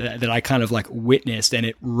dramatic, that I kind of like witnessed, and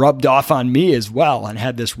it rubbed off on me as well, and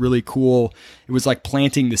had this really cool, it was like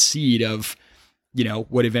planting the seed of,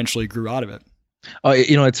 what eventually grew out of it. Oh,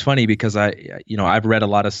 it's funny because I've read a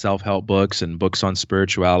lot of self-help books and books on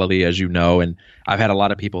spirituality, as you know, and I've had a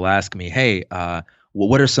lot of people ask me, hey,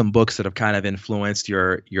 what are some books that have kind of influenced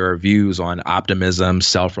your views on optimism,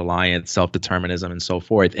 self-reliance, self-determinism, and so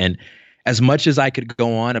forth? And as much as I could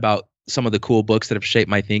go on about some of the cool books that have shaped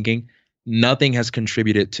my thinking, nothing has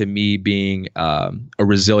contributed to me being a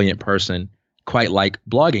resilient person quite like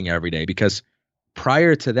blogging every day. Because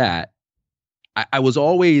prior to that, I was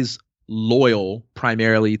always loyal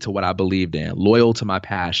primarily to what I believed in, loyal to my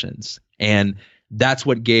passions. And that's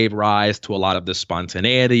what gave rise to a lot of the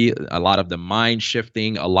spontaneity, a lot of the mind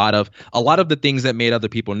shifting, a lot of the things that made other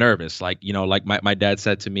people nervous. Like, like my dad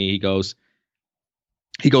said to me, he goes,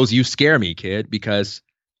 you scare me, kid, because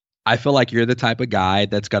I feel like you're the type of guy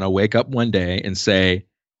that's going to wake up one day and say,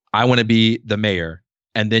 I want to be the mayor.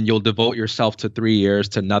 And then you'll devote yourself to 3 years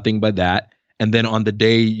to nothing but that. And then on the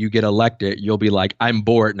day you get elected, you'll be like, I'm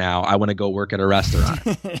bored now. I want to go work at a restaurant,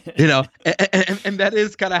 and that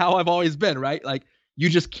is kind of how I've always been, right? Like, you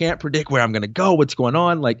just can't predict where I'm going to go, what's going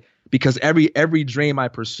on, like, because every dream I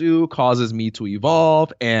pursue causes me to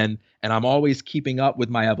evolve, and I'm always keeping up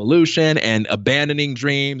with my evolution and abandoning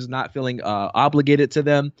dreams, not feeling obligated to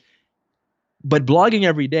them. But blogging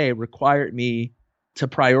every day required me to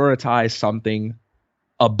prioritize something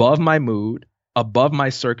above my mood, above my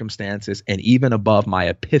circumstances, and even above my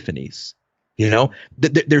epiphanies.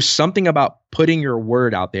 There's something about putting your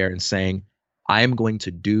word out there and saying, I am going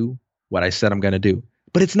to do what I said I'm going to do.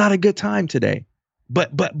 But it's not a good time today.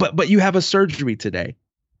 But you have a surgery today.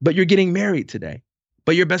 But you're getting married today.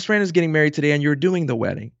 But your best friend is getting married today and you're doing the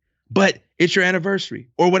wedding. But it's your anniversary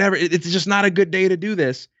or whatever. It's just not a good day to do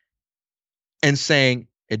this. And saying,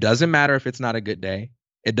 it doesn't matter if it's not a good day.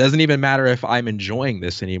 It doesn't even matter if I'm enjoying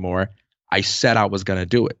this anymore. I said I was going to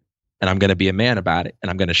do it, and I'm going to be a man about it, and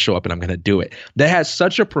I'm going to show up and I'm going to do it. That has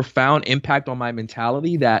such a profound impact on my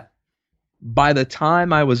mentality that by the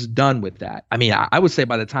time I was done with that, I would say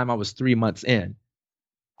by the time I was 3 months in,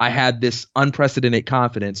 I had this unprecedented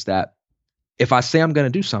confidence that if I say I'm going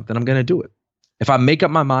to do something, I'm going to do it. If I make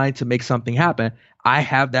up my mind to make something happen, I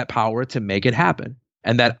have that power to make it happen,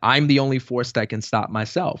 and that I'm the only force that can stop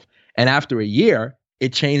myself. And after a year,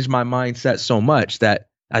 it changed my mindset so much that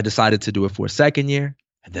I decided to do it for a second year,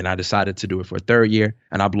 and then I decided to do it for a third year,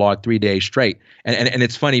 and I blogged 3 days straight. And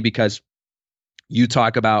it's funny because you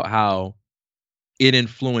talk about how it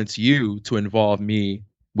influenced you to involve me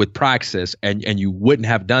with Praxis, and you wouldn't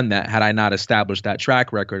have done that had I not established that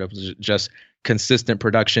track record of just consistent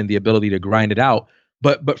production, the ability to grind it out.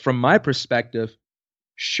 But from my perspective,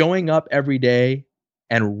 showing up every day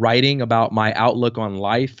and writing about my outlook on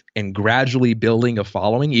life and gradually building a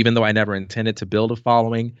following, even though I never intended to build a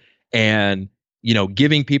following, and,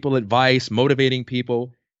 giving people advice, motivating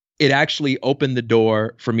people, it actually opened the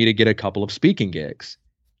door for me to get a couple of speaking gigs.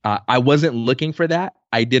 I wasn't looking for that.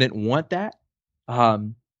 I didn't want that.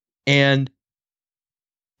 And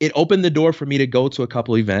it opened the door for me to go to a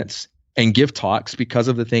couple events and give talks because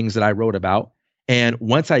of the things that I wrote about. And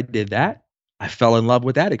once I did that, I fell in love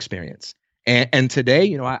with that experience. And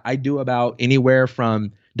today, I do about anywhere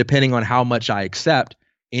from, depending on how much I accept,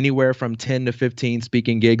 anywhere from 10 to 15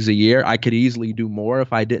 speaking gigs a year. I could easily do more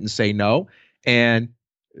if I didn't say no. And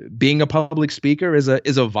being a public speaker is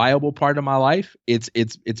a viable part of my life.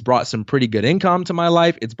 It's brought some pretty good income to my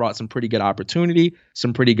life. It's brought some pretty good opportunity,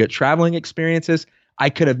 some pretty good traveling experiences. I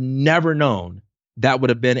could have never known that would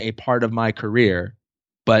have been a part of my career,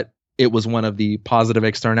 but it was one of the positive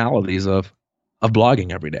externalities of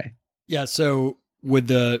blogging every day. Yeah. So with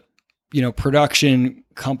the, production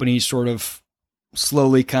companies sort of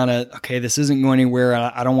slowly kind of, okay, this isn't going anywhere.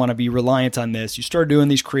 I don't want to be reliant on this. You start doing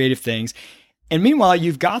these creative things. And meanwhile,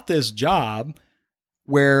 you've got this job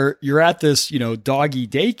where you're at this, doggy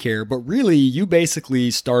daycare, but really you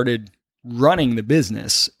basically started running the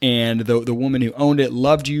business, and the woman who owned it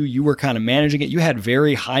loved you. You were kind of managing it. You had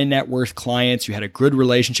very high net worth clients. You had a good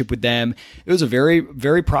relationship with them. It was a very,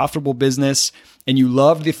 very profitable business, and you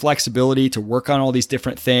loved the flexibility to work on all these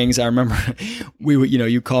different things. I remember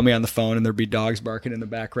you call me on the phone and there'd be dogs barking in the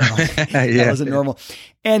background. Yeah. That wasn't normal.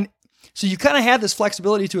 And so you kind of had this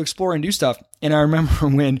flexibility to explore and do stuff. And I remember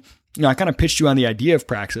when, I kind of pitched you on the idea of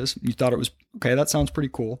Praxis. You thought it was, okay, that sounds pretty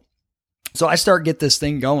cool. So I get this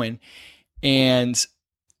thing going. And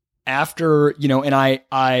after, and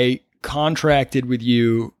I contracted with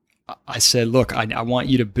you I said, look, I want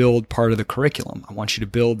you to build part of the curriculum. I want you to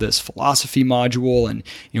build this philosophy module. And,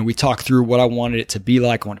 we talked through what I wanted it to be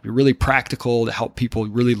like. I want it to be really practical to help people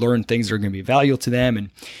really learn things that are going to be valuable to them. And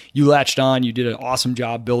you latched on, you did an awesome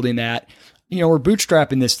job building that. We're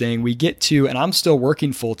bootstrapping this thing. We get to, and I'm still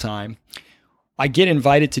working full time. I get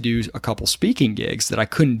invited to do a couple speaking gigs that I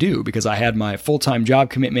couldn't do because I had my full-time job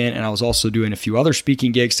commitment, and I was also doing a few other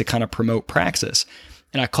speaking gigs to kind of promote Praxis.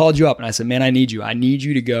 And I called you up and I said, man, I need you. I need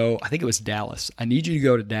you to go. I think it was Dallas. I need you to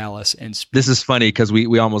go to Dallas and speak. This is funny because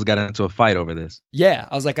we almost got into a fight over this. Yeah.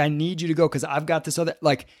 I was like, I need you to go because I've got this other,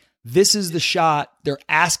 this is the shot. They're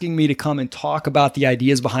asking me to come and talk about the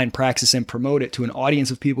ideas behind Praxis and promote it to an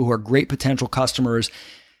audience of people who are great potential customers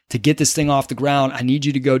to get this thing off the ground. I need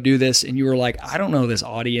you to go do this. And you were like, I don't know this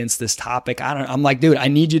audience, this topic. I'm like, dude, I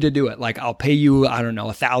need you to do it. I'll pay you, I don't know,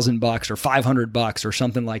 $1,000 or $500 or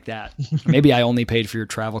something like that. Maybe I only paid for your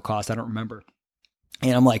travel cost. I don't remember.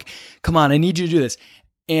 And I'm like, come on, I need you to do this.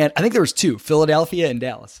 And I think there was two, Philadelphia and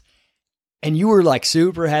Dallas. And you were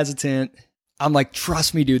super hesitant. I'm like,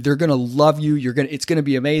 trust me, dude, they're going to love you. It's going to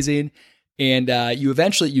be amazing. And you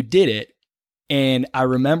did it. And I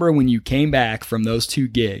remember when you came back from those two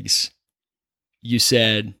gigs, you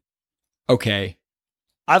said, okay,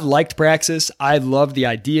 I've liked Praxis. I love the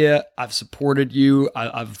idea. I've supported you.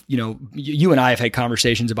 You and I have had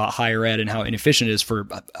conversations about higher ed and how inefficient it is for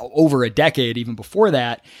over a decade, even before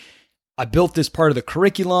that. I built this part of the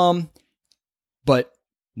curriculum, but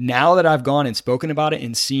now that I've gone and spoken about it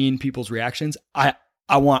and seen people's reactions,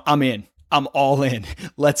 I'm in. I'm all in.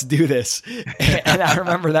 Let's do this. And I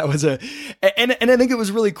remember that was and I think it was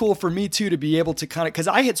really cool for me too, to be able to because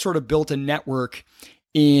I had sort of built a network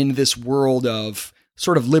in this world of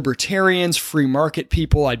sort of libertarians, free market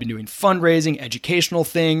people. I'd been doing fundraising, educational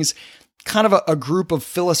things, kind of a group of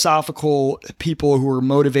philosophical people who were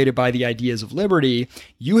motivated by the ideas of liberty.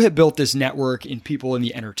 You had built this network in people in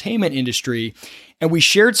the entertainment industry, and we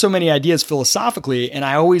shared so many ideas philosophically. And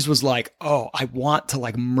I always was like, oh, I want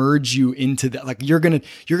to merge you into that. You're going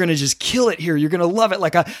to just kill it here. You're going to love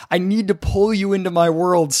it. I need to pull you into my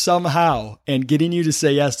world somehow. And getting you to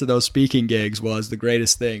say yes to those speaking gigs was the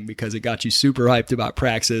greatest thing because it got you super hyped about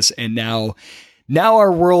Praxis. And now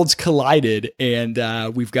our worlds collided,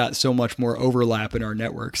 and we've got so much more overlap in our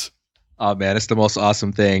networks. Oh man, it's the most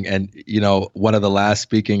awesome thing. And one of the last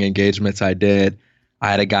speaking engagements I did,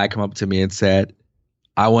 I had a guy come up to me and said,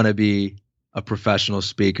 I want to be a professional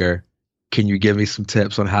speaker. Can you give me some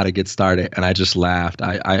tips on how to get started? And I just laughed.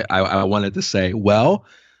 I wanted to say, well,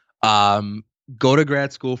 go to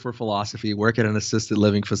grad school for philosophy, work at an assisted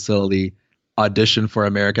living facility, audition for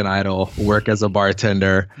American Idol, work as a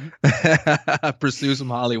bartender, pursue some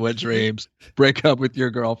Hollywood dreams, break up with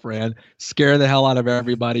your girlfriend, scare the hell out of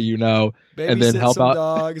everybody you know, and then help out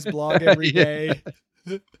dogs, blog every day.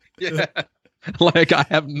 Yeah. I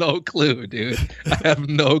have no clue, dude. I have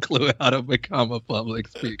no clue how to become a public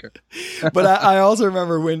speaker. But I also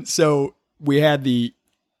remember we had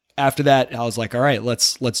after that, I was like, all right,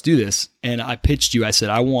 let's do this. And I pitched you, I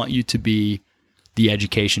said, I want you to be the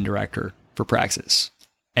education director for Praxis.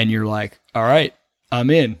 And you're like, all right,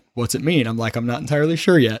 I'm in. What's it mean? I'm like, I'm not entirely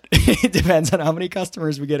sure yet. It depends on how many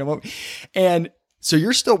customers we get. And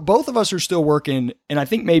so both of us are still working. And I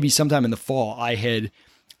think maybe sometime in the fall, I had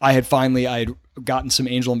gotten some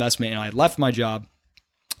angel investment and I had left my job.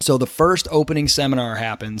 So the first opening seminar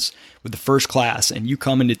happens with the first class, and you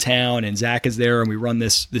come into town and Zach is there, and we run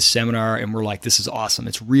this seminar, and we're like, this is awesome.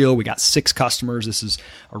 It's real. We got 6 customers. This is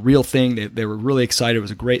a real thing. They were really excited. It was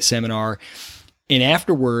a great seminar. And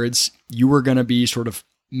afterwards, you were going to be sort of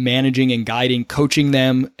managing and guiding, coaching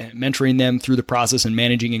them, mentoring them through the process, and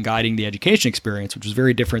managing and guiding the education experience, which was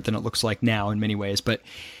very different than it looks like now in many ways.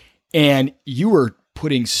 And you were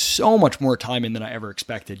putting so much more time in than I ever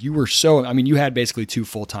expected. You had basically 2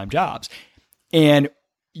 full-time jobs, and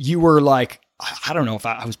you were like, I don't know if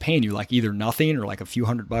I was paying you either nothing or a few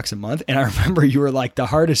 $100 a month. And I remember you were like, the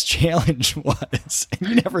hardest challenge was, and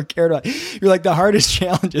you never cared about it. You're like, the hardest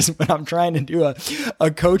challenge is when I'm trying to do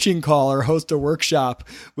a coaching call or host a workshop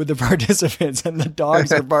with the participants and the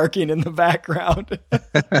dogs are barking in the background.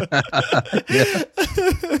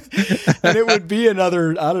 And it would be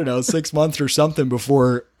another, I don't know, 6 months or something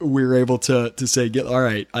before we were able to say, all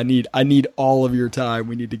right, I need all of your time.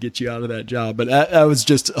 We need to get you out of that job. But that was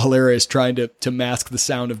just hilarious, trying to mask the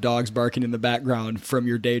sound of dogs barking in the background from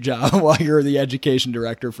your day job while you're the education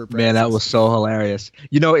director for Praxis. Man, that was so hilarious.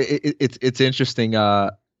 It's interesting.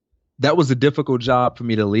 That was a difficult job for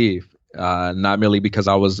me to leave, not merely because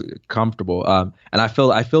I was comfortable. And I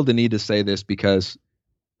feel the need to say this because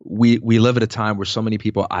we live at a time where so many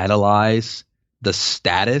people idolize the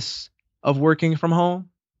status of working from home.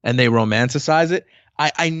 and they romanticize it.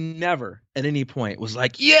 I never at any point was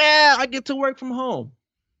like, yeah, I get to work from home.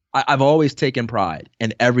 I've always taken pride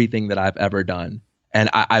in everything that I've ever done. And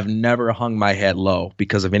I've never hung my head low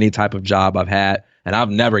because of any type of job I've had. And I've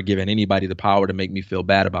never given anybody the power to make me feel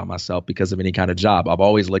bad about myself because of any kind of job. I've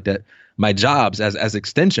always looked at my jobs as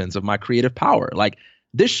extensions of my creative power. Like,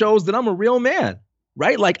 this shows that I'm a real man,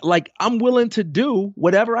 right? Like I'm willing to do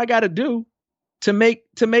whatever I got to do to make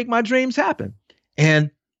my dreams happen. And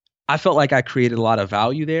I felt like I created a lot of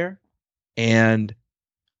value there. And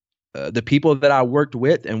the people that I worked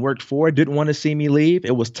with and worked for didn't want to see me leave.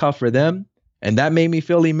 It was tough for them. And that made me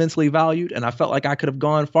feel immensely valued. And I felt like I could have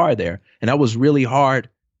gone far there. And that was really hard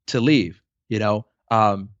to leave, you know.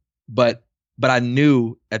 But I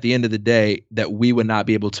knew at the end of the day that we would not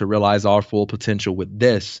be able to realize our full potential with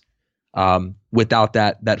this without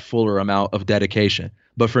that fuller amount of dedication.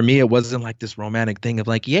 But for me, it wasn't like this romantic thing of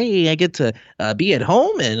like, yay, I get to be at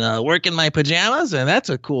home and work in my pajamas. And that's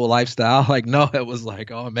a cool lifestyle. Like, no, it was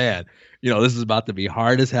like, oh, man, you know, this is about to be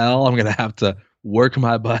hard as hell. I'm going to have to work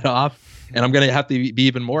my butt off. And I'm going to have to be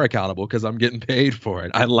even more accountable because I'm getting paid for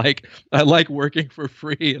it. I like working for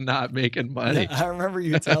free and not making money. I remember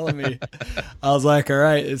you telling me, I was like, all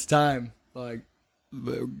right, it's time. Like,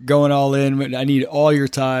 going all in. I need all your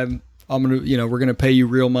time. I'm going to, we're going to pay you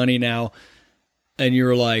real money now. And you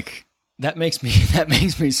were like, that makes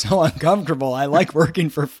me so uncomfortable. I like working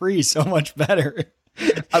for free so much better.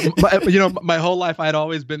 My whole life, I'd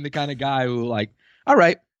always been the kind of guy who like, all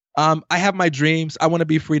right, I have my dreams. I want to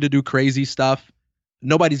be free to do crazy stuff.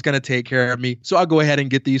 Nobody's going to take care of me. So I'll go ahead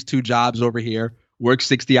and get these 2 jobs over here, work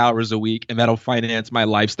 60 hours a week, and that'll finance my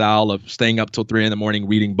lifestyle of staying up till 3 a.m,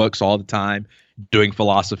 reading books all the time, doing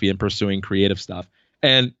philosophy and pursuing creative stuff.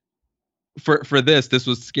 And for this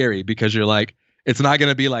was scary because you're like, it's not going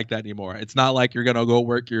to be like that anymore. It's not like you're going to go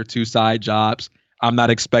work your 2 side jobs. I'm not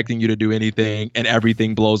expecting you to do anything and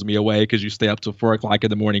everything blows me away because you stay up till 4 o'clock in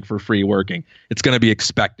the morning for free working. It's going to be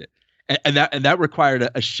expected. And that required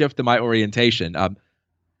a shift in my orientation.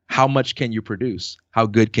 How much can you produce? How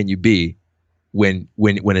good can you be when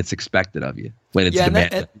it's expected of you, when it's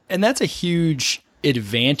demanded? And that's a huge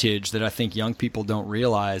advantage that I think young people don't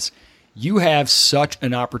realize. You have such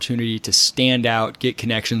an opportunity to stand out, get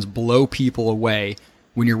connections, blow people away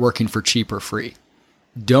when you're working for cheap or free.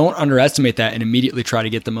 Don't underestimate that and immediately try to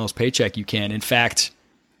get the most paycheck you can. In fact,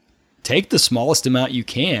 take the smallest amount you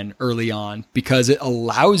can early on because it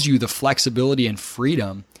allows you the flexibility and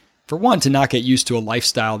freedom, for one, to not get used to a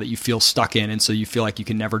lifestyle that you feel stuck in and so you feel like you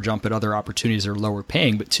can never jump at other opportunities that are lower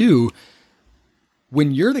paying. But 2,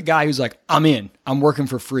 when you're the guy who's like, I'm working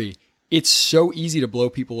for free, it's so easy to blow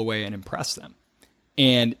people away and impress them.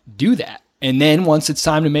 And do that. And then once it's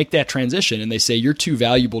time to make that transition and they say, you're too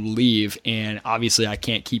valuable to leave, and obviously I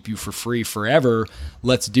can't keep you for free forever,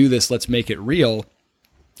 let's do this, let's make it real.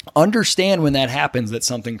 Understand when that happens that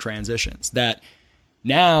something transitions, that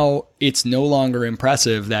now it's no longer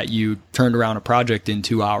impressive that you turned around a project in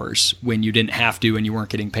 2 hours when you didn't have to and you weren't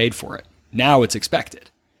getting paid for it. Now it's expected.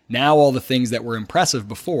 Now all the things that were impressive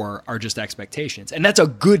before are just expectations. And that's a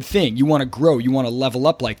good thing. You want to grow. You want to level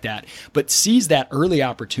up like that. But seize that early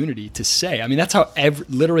opportunity to say, that's how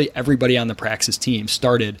literally everybody on the Praxis team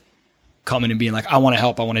started coming and being like, I want to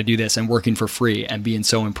help. I want to do this, and working for free and being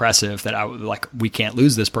so impressive that we can't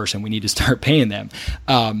lose this person. We need to start paying them.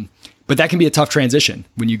 But that can be a tough transition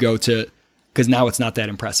when you go to, because now it's not that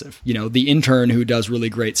impressive. The intern who does really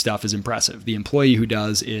great stuff is impressive. The employee who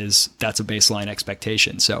does that's a baseline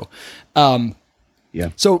expectation. So, yeah.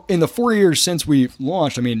 So in the 4 years since we've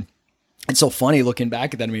launched, it's so funny looking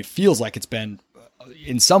back at that. It feels like it's been,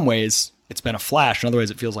 in some ways, it's been a flash. In other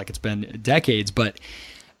ways, it feels like it's been decades. But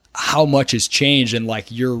how much has changed, and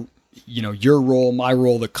like your role, my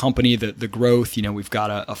role, the company, the growth. We've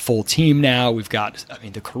got a full team now. We've got,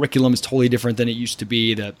 the curriculum is totally different than it used to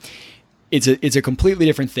be. It's a completely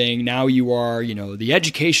different thing. Now you are, the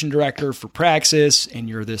education director for Praxis, and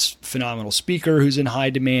you're this phenomenal speaker who's in high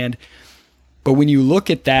demand. But when you look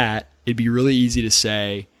at that, it'd be really easy to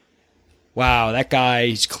say, wow, that guy,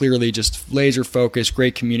 he's clearly just laser focused,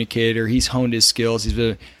 great communicator. He's honed his skills.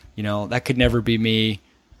 That could never be me.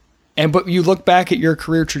 But you look back at your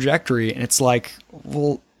career trajectory and it's like,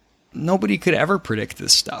 well, nobody could ever predict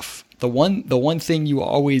this stuff. The one thing you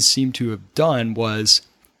always seem to have done was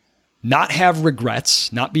not have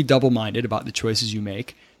regrets, not be double-minded about the choices you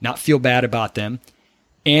make, not feel bad about them,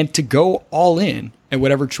 and to go all in at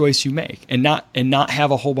whatever choice you make, and not have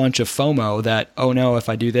a whole bunch of FOMO that, oh no, if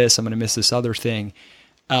I do this, I'm going to miss this other thing.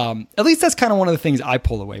 At least that's kind of one of the things I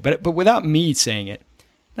pull away. But without me saying it,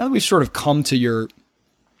 now that we've sort of come to your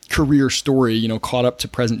career story, you know, caught up to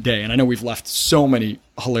present day. And I know we've left so many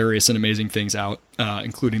hilarious and amazing things out,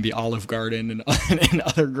 including the Olive Garden and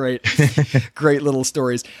other great, great little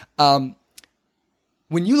stories. When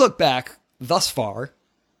you look back thus far,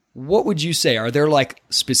 what would you say? Are there like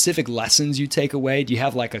specific lessons you take away? Do you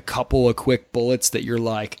have like a couple of quick bullets that you're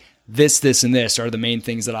like, this, and this are the main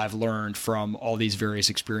things that I've learned from all these various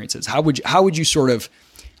experiences? How would you sort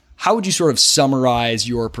of summarize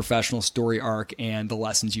your professional story arc and the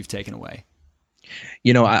lessons you've taken away?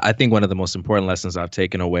 You know, I think one of the most important lessons I've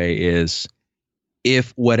taken away is,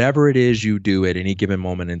 if whatever it is you do at any given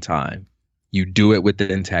moment in time, you do it with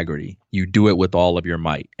the integrity, you do it with all of your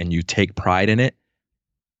might, and you take pride in it,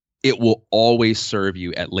 it will always serve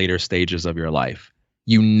you at later stages of your life.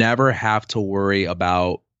 You never have to worry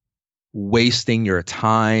about wasting your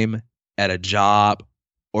time at a job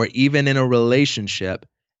or even in a relationship,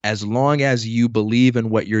 as long as you believe in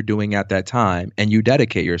what you're doing at that time and you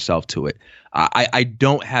dedicate yourself to it. I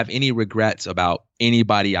don't have any regrets about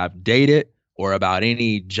anybody I've dated or about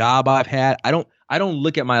any job I've had. I don't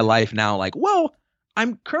look at my life now like, well,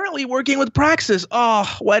 I'm currently working with Praxis.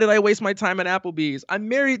 Oh, why did I waste my time at Applebee's? I'm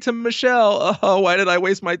married to Michelle. Oh, why did I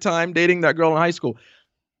waste my time dating that girl in high school?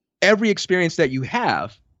 Every experience that you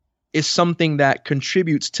have is something that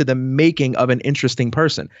contributes to the making of an interesting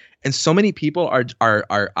person. And so many people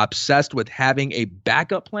are obsessed with having a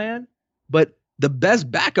backup plan, but the best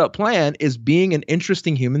backup plan is being an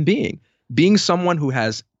interesting human being, being someone who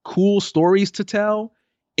has cool stories to tell,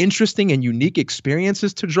 interesting and unique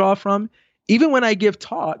experiences to draw from. Even when I give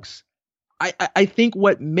talks, I think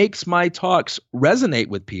what makes my talks resonate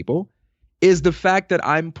with people is the fact that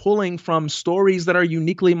I'm pulling from stories that are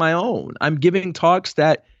uniquely my own. I'm giving talks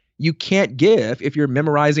that you can't give if you're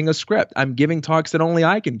memorizing a script. I'm giving talks that only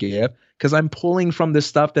I can give because I'm pulling from the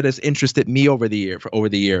stuff that has interested me over the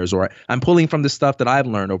years, or I'm pulling from the stuff that I've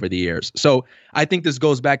learned over the years. So I think this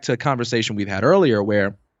goes back to a conversation we've had earlier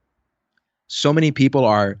where so many people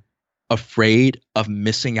are afraid of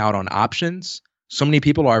missing out on options. So many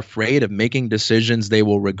people are afraid of making decisions they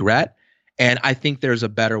will regret. And I think there's a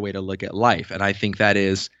better way to look at life. And I think that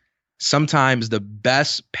is sometimes the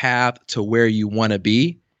best path to where you want to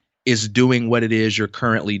be is doing what it is you're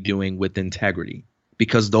currently doing with integrity,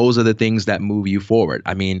 because those are the things that move you forward.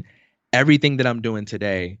 I mean, everything that I'm doing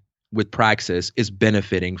today with Praxis is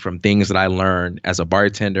benefiting from things that I learned as a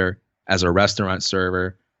bartender, as a restaurant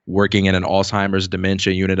server, working in an Alzheimer's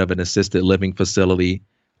dementia unit of an assisted living facility,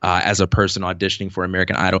 as a person auditioning for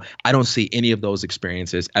American Idol. I don't see any of those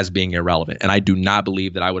experiences as being irrelevant. And I do not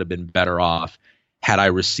believe that I would have been better off had I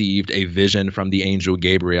received a vision from the angel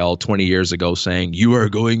Gabriel 20 years ago saying, you are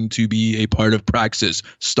going to be a part of Praxis.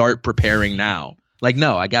 Start preparing now. Like,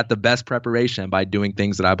 no, I got the best preparation by doing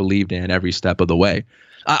things that I believed in every step of the way.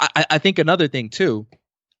 I think another thing, too,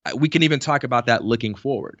 we can even talk about that looking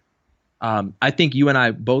forward. I think you and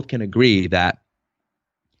I both can agree that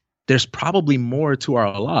there's probably more to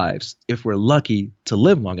our lives, if we're lucky to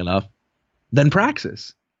live long enough, than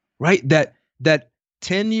Praxis, right? That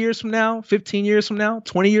 10 years from now, 15 years from now,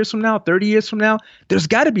 20 years from now, 30 years from now, there's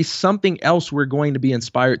got to be something else we're going to be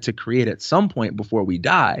inspired to create at some point before we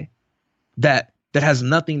die that has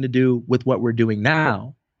nothing to do with what we're doing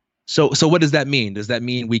now. So what does that mean? Does that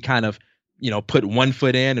mean we kind of, put one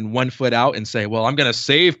foot in and one foot out and say, well, I'm going to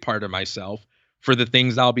save part of myself for the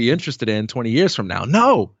things I'll be interested in 20 years from now?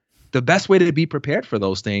 No, the best way to be prepared for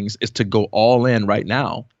those things is to go all in right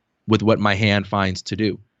now with what my hand finds to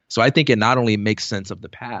do. So I think it not only makes sense of the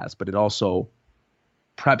past, but it also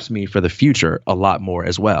preps me for the future a lot more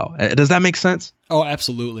as well. Does that make sense? Oh,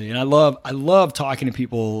 absolutely. And I love talking to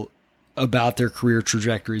people about their career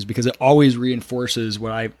trajectories because it always reinforces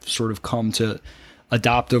what I've sort of come to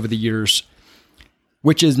adopt over the years,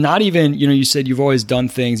 which is not even, you said you've always done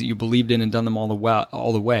things that you believed in and done them all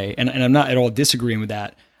the way. And I'm not at all disagreeing with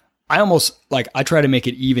that. I try to make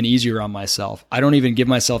it even easier on myself. I don't even give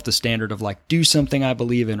myself the standard of do something I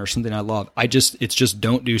believe in or something I love. It's just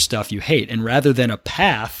don't do stuff you hate. And rather than a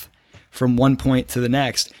path from one point to the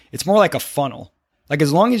next, it's more like a funnel.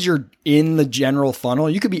 As long as you're in the general funnel,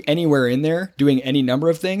 you could be anywhere in there doing any number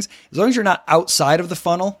of things. As long as you're not outside of the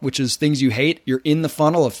funnel, which is things you hate, you're in the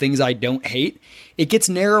funnel of things I don't hate. It gets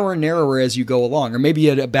narrower and narrower as you go along. Or maybe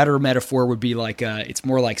a better metaphor would be it's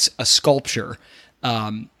more like a sculpture.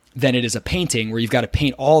 Than it is a painting where you've got to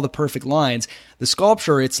paint all the perfect lines. The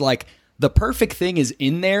sculpture, it's like the perfect thing is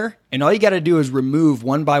in there, and all you got to do is remove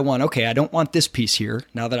one by one. Okay, I don't want this piece here.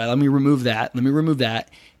 Now that let me remove that. Let me remove that.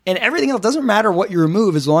 And everything else doesn't matter what you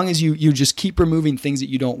remove as long as you just keep removing things that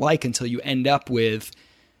you don't like until you end up with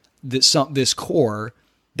this core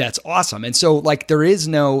that's awesome. And so like there is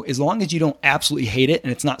no, as long as you don't absolutely hate it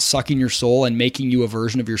and it's not sucking your soul and making you a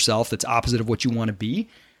version of yourself that's opposite of what you want to be,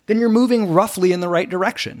 then you're moving roughly in the right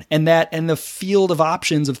direction. And the field of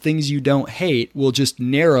options of things you don't hate will just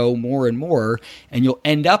narrow more and more, and you'll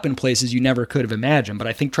end up in places you never could have imagined. But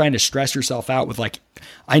I think trying to stress yourself out with like,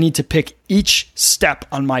 I need to pick each step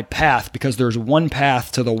on my path because there's one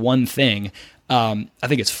path to the one thing, I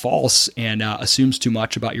think it's false and assumes too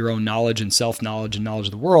much about your own knowledge and self-knowledge and knowledge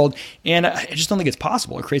of the world. And I just don't think it's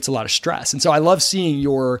possible. It creates a lot of stress. And so I love seeing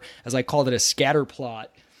your, as I called it, a scatter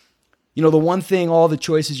plot. You know, the one thing all the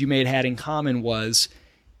choices you made had in common was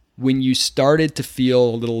when you started to feel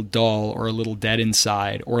a little dull or a little dead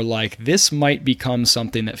inside, or like this might become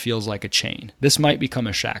something that feels like a chain. This might become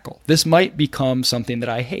a shackle. This might become something that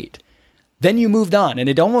I hate. Then you moved on, and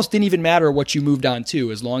it almost didn't even matter what you moved on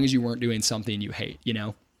to as long as you weren't doing something you hate, you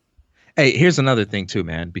know? Hey, here's another thing too,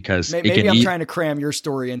 man, because maybe I'm trying to cram your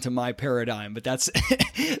story into my paradigm, but that's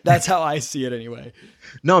that's how I see it anyway.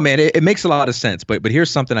 No, man, it makes a lot of sense. But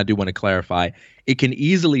here's something I do want to clarify. It can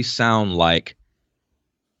easily sound like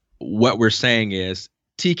what we're saying is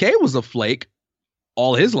TK was a flake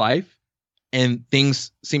all his life, and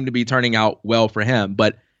things seem to be turning out well for him.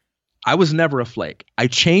 But I was never a flake. I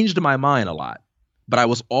changed my mind a lot, but I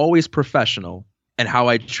was always professional in how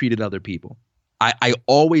I treated other people. I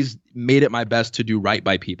always made it my best to do right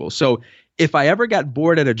by people. So if I ever got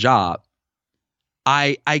bored at a job,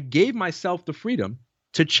 I gave myself the freedom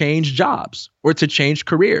to change jobs or to change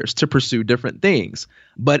careers, to pursue different things.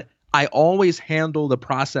 But I always handle the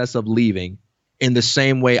process of leaving in the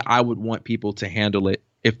same way I would want people to handle it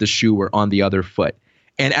if the shoe were on the other foot.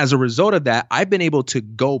 And as a result of that, I've been able to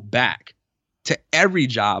go back to every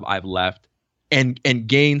job I've left and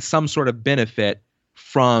gain some sort of benefit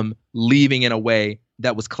from leaving in a way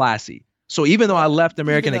that was classy. So even though I left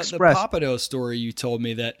American Express, the Papado story you told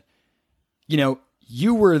me that, you know,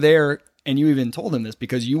 you were there and you even told them this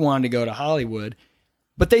because you wanted to go to Hollywood,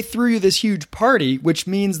 but they threw you this huge party, which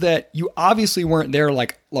means that you obviously weren't there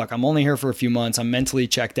like, look, I'm only here for a few months. I'm mentally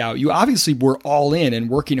checked out. You obviously were all in and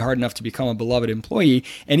working hard enough to become a beloved employee.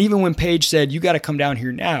 And even when Paige said, you got to come down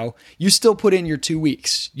here now, you still put in your 2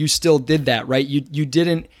 weeks. You still did that, right? You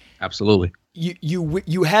didn't. Absolutely.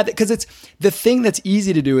 You had it, because it's the thing that's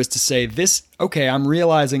easy to do is to say this, okay, I'm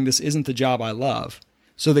realizing this isn't the job I love.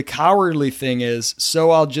 So the cowardly thing is,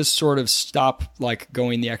 so I'll just sort of stop like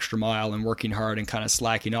going the extra mile and working hard and kind of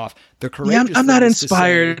slacking off. The courageous I'm not thing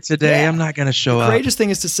inspired to say, today. Yeah, I'm not going to show up. The courageous thing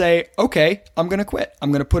is to say, okay, I'm going to quit.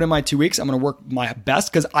 I'm going to put in my 2 weeks. I'm going to work my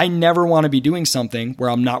best because I never want to be doing something where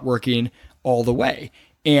I'm not working all the way.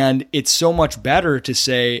 And it's so much better to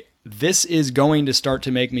say, this is going to start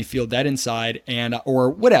to make me feel dead inside, and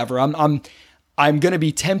or whatever. I'm going to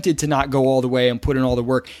be tempted to not go all the way and put in all the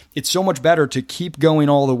work. It's so much better to keep going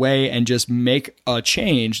all the way and just make a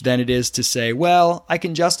change than it is to say, well, I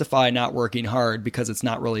can justify not working hard because it's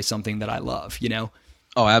not really something that I love, you know?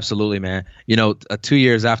 Oh, absolutely, man. You know, 2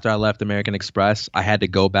 years after I left American Express, I had to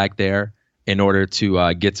go back there in order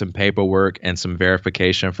to get some paperwork and some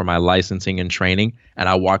verification for my licensing and training. And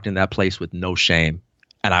I walked in that place with no shame.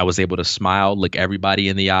 And I was able to smile, look everybody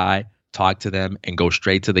in the eye, talk to them, and go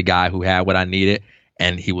straight to the guy who had what I needed.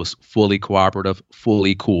 And he was fully cooperative,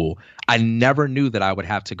 fully cool. I never knew that I would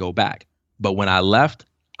have to go back. But when I left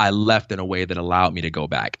in a way that allowed me to go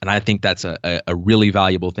back. And I think that's a really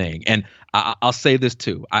valuable thing. And I'll say this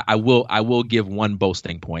too. I will give one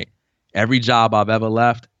boasting point. Every job I've ever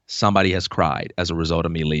left, somebody has cried as a result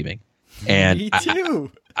of me leaving. And me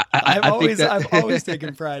too. I've always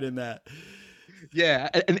taken pride in that. Yeah.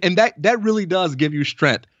 And that really does give you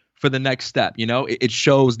strength for the next step. You know, it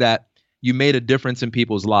shows that you made a difference in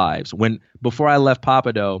people's lives. Before I left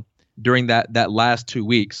Papado, during that last 2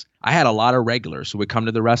 weeks, I had a lot of regulars who would come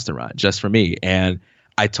to the restaurant just for me. And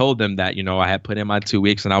I told them that, you know, I had put in my 2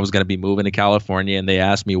 weeks and I was going to be moving to California, and they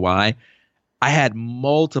asked me why. I had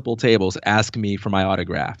multiple tables ask me for my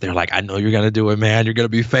autograph. They're like, I know you're going to do it, man. You're going to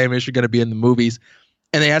be famous. You're going to be in the movies.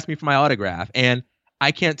 And they asked me for my autograph. And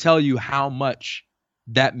I can't tell you how much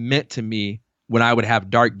that meant to me when I would have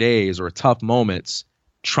dark days or tough moments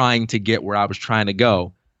trying to get where I was trying to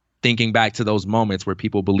go, thinking back to those moments where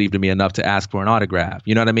people believed in me enough to ask for an autograph.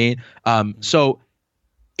 You know what I mean? So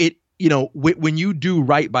when you do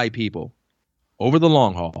right by people over the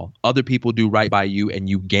long haul, other people do right by you and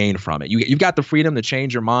you gain from it. You've got the freedom to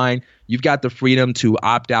change your mind. You've got the freedom to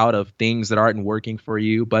opt out of things that aren't working for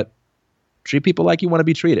you, but treat people like you want to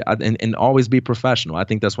be treated, and always be professional. I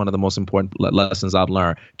think that's one of the most important lessons I've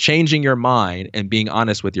learned. Changing your mind and being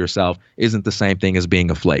honest with yourself isn't the same thing as being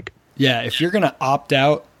a flake. Yeah, if you're going to opt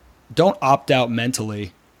out, don't opt out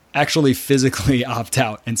mentally. actually physically opt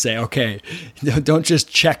out and say, okay, don't just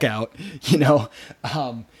check out, because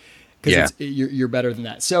you're better than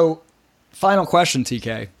that. So final question,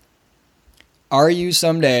 TK. Are you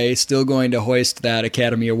someday still going to hoist that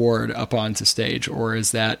Academy Award up onto stage, or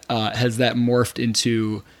is that has that morphed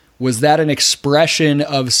into, was that an expression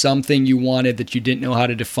of something you wanted that you didn't know how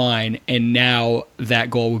to define, and now that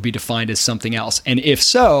goal would be defined as something else? And if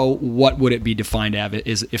so, what would it be defined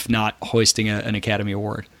as if not hoisting an Academy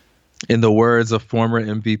Award? In the words of former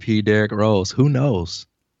MVP Derrick Rose, who knows?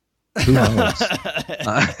 Who knows?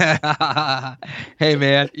 Hey,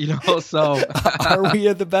 man, so are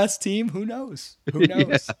we the best team? Who knows? Who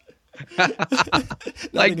knows? Yeah.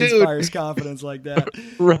 Nothing inspires confidence like that.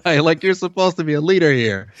 Right. Like, you're supposed to be a leader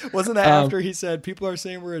here. Wasn't that after he said, people are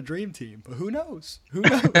saying we're a dream team, but who knows? Who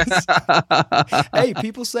knows? Hey,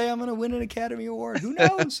 people say I'm going to win an Academy Award. Who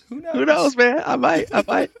knows? Who knows? Who knows, man? I might.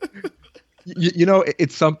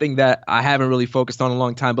 It's something that I haven't really focused on in a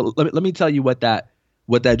long time, but let me tell you what that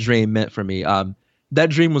dream meant for me. That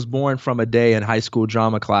dream was born from a day in high school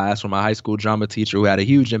drama class where my high school drama teacher, who had a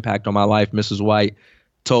huge impact on my life, Mrs. White,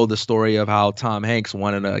 told the story of how Tom Hanks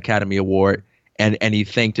won an Academy Award, and he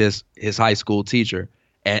thanked his high school teacher.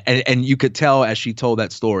 And you could tell as she told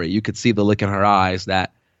that story, you could see the look in her eyes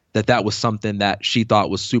that was something that she thought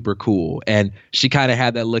was super cool. And she kind of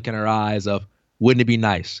had that look in her eyes of, wouldn't it be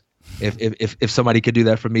nice if somebody could do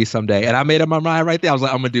that for me someday? And I made up my mind right there. I was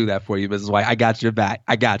like, I'm going to do that for you, Mrs. White. I got your back.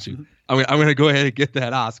 I got you. I'm going to go ahead and get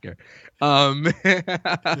that Oscar. And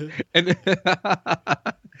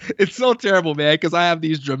it's so terrible, man, because I have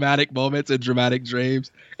these dramatic moments and dramatic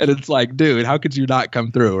dreams. And it's like, dude, how could you not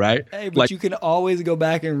come through, right? Hey, but you can always go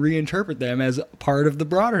back and reinterpret them as part of the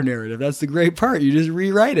broader narrative. That's the great part. You just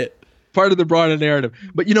rewrite it. Part of the broader narrative.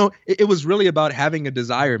 But, it was really about having a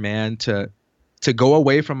desire, man, to go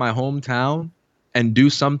away from my hometown and do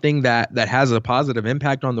something that has a positive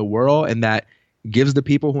impact on the world and that gives the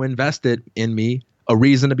people who invested in me a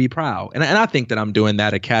reason to be proud. And I think that I'm doing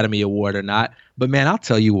that Academy Award or not. But, man, I'll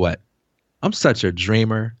tell you what, I'm such a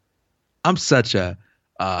dreamer. I'm such a,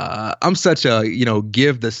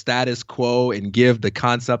 give the status quo and give the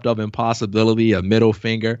concept of impossibility a middle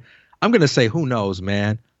finger. I'm going to say, who knows,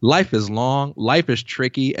 man? Life is long. Life is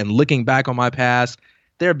tricky. And looking back on my past,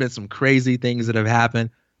 there have been some crazy things that have happened.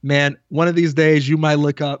 Man, one of these days you might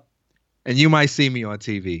look up and you might see me on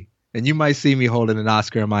TV and you might see me holding an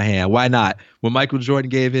Oscar in my hand. Why not? When Michael Jordan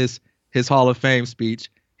gave his Hall of Fame speech,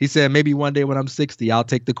 he said, maybe one day when I'm 60, I'll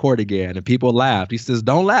take the court again. And people laughed. He says,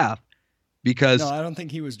 don't laugh because... No, I don't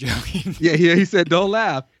think he was joking. Yeah, he said, don't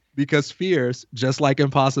laugh because fears, just like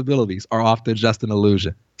impossibilities, are often just an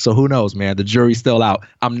illusion. So who knows, man? The jury's still out.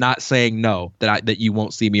 I'm not saying no, that you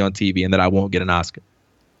won't see me on TV and that I won't get an Oscar.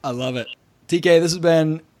 I love it. TK, this has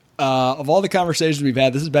been, of all the conversations we've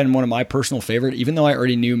had, this has been one of my personal favorite, even though I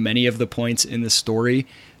already knew many of the points in the story,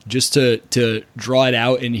 just to draw it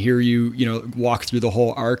out and hear you, walk through the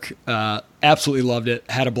whole arc. Absolutely loved it.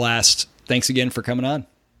 Had a blast. Thanks again for coming on.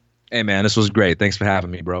 Hey, man, this was great. Thanks for having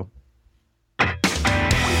me, bro.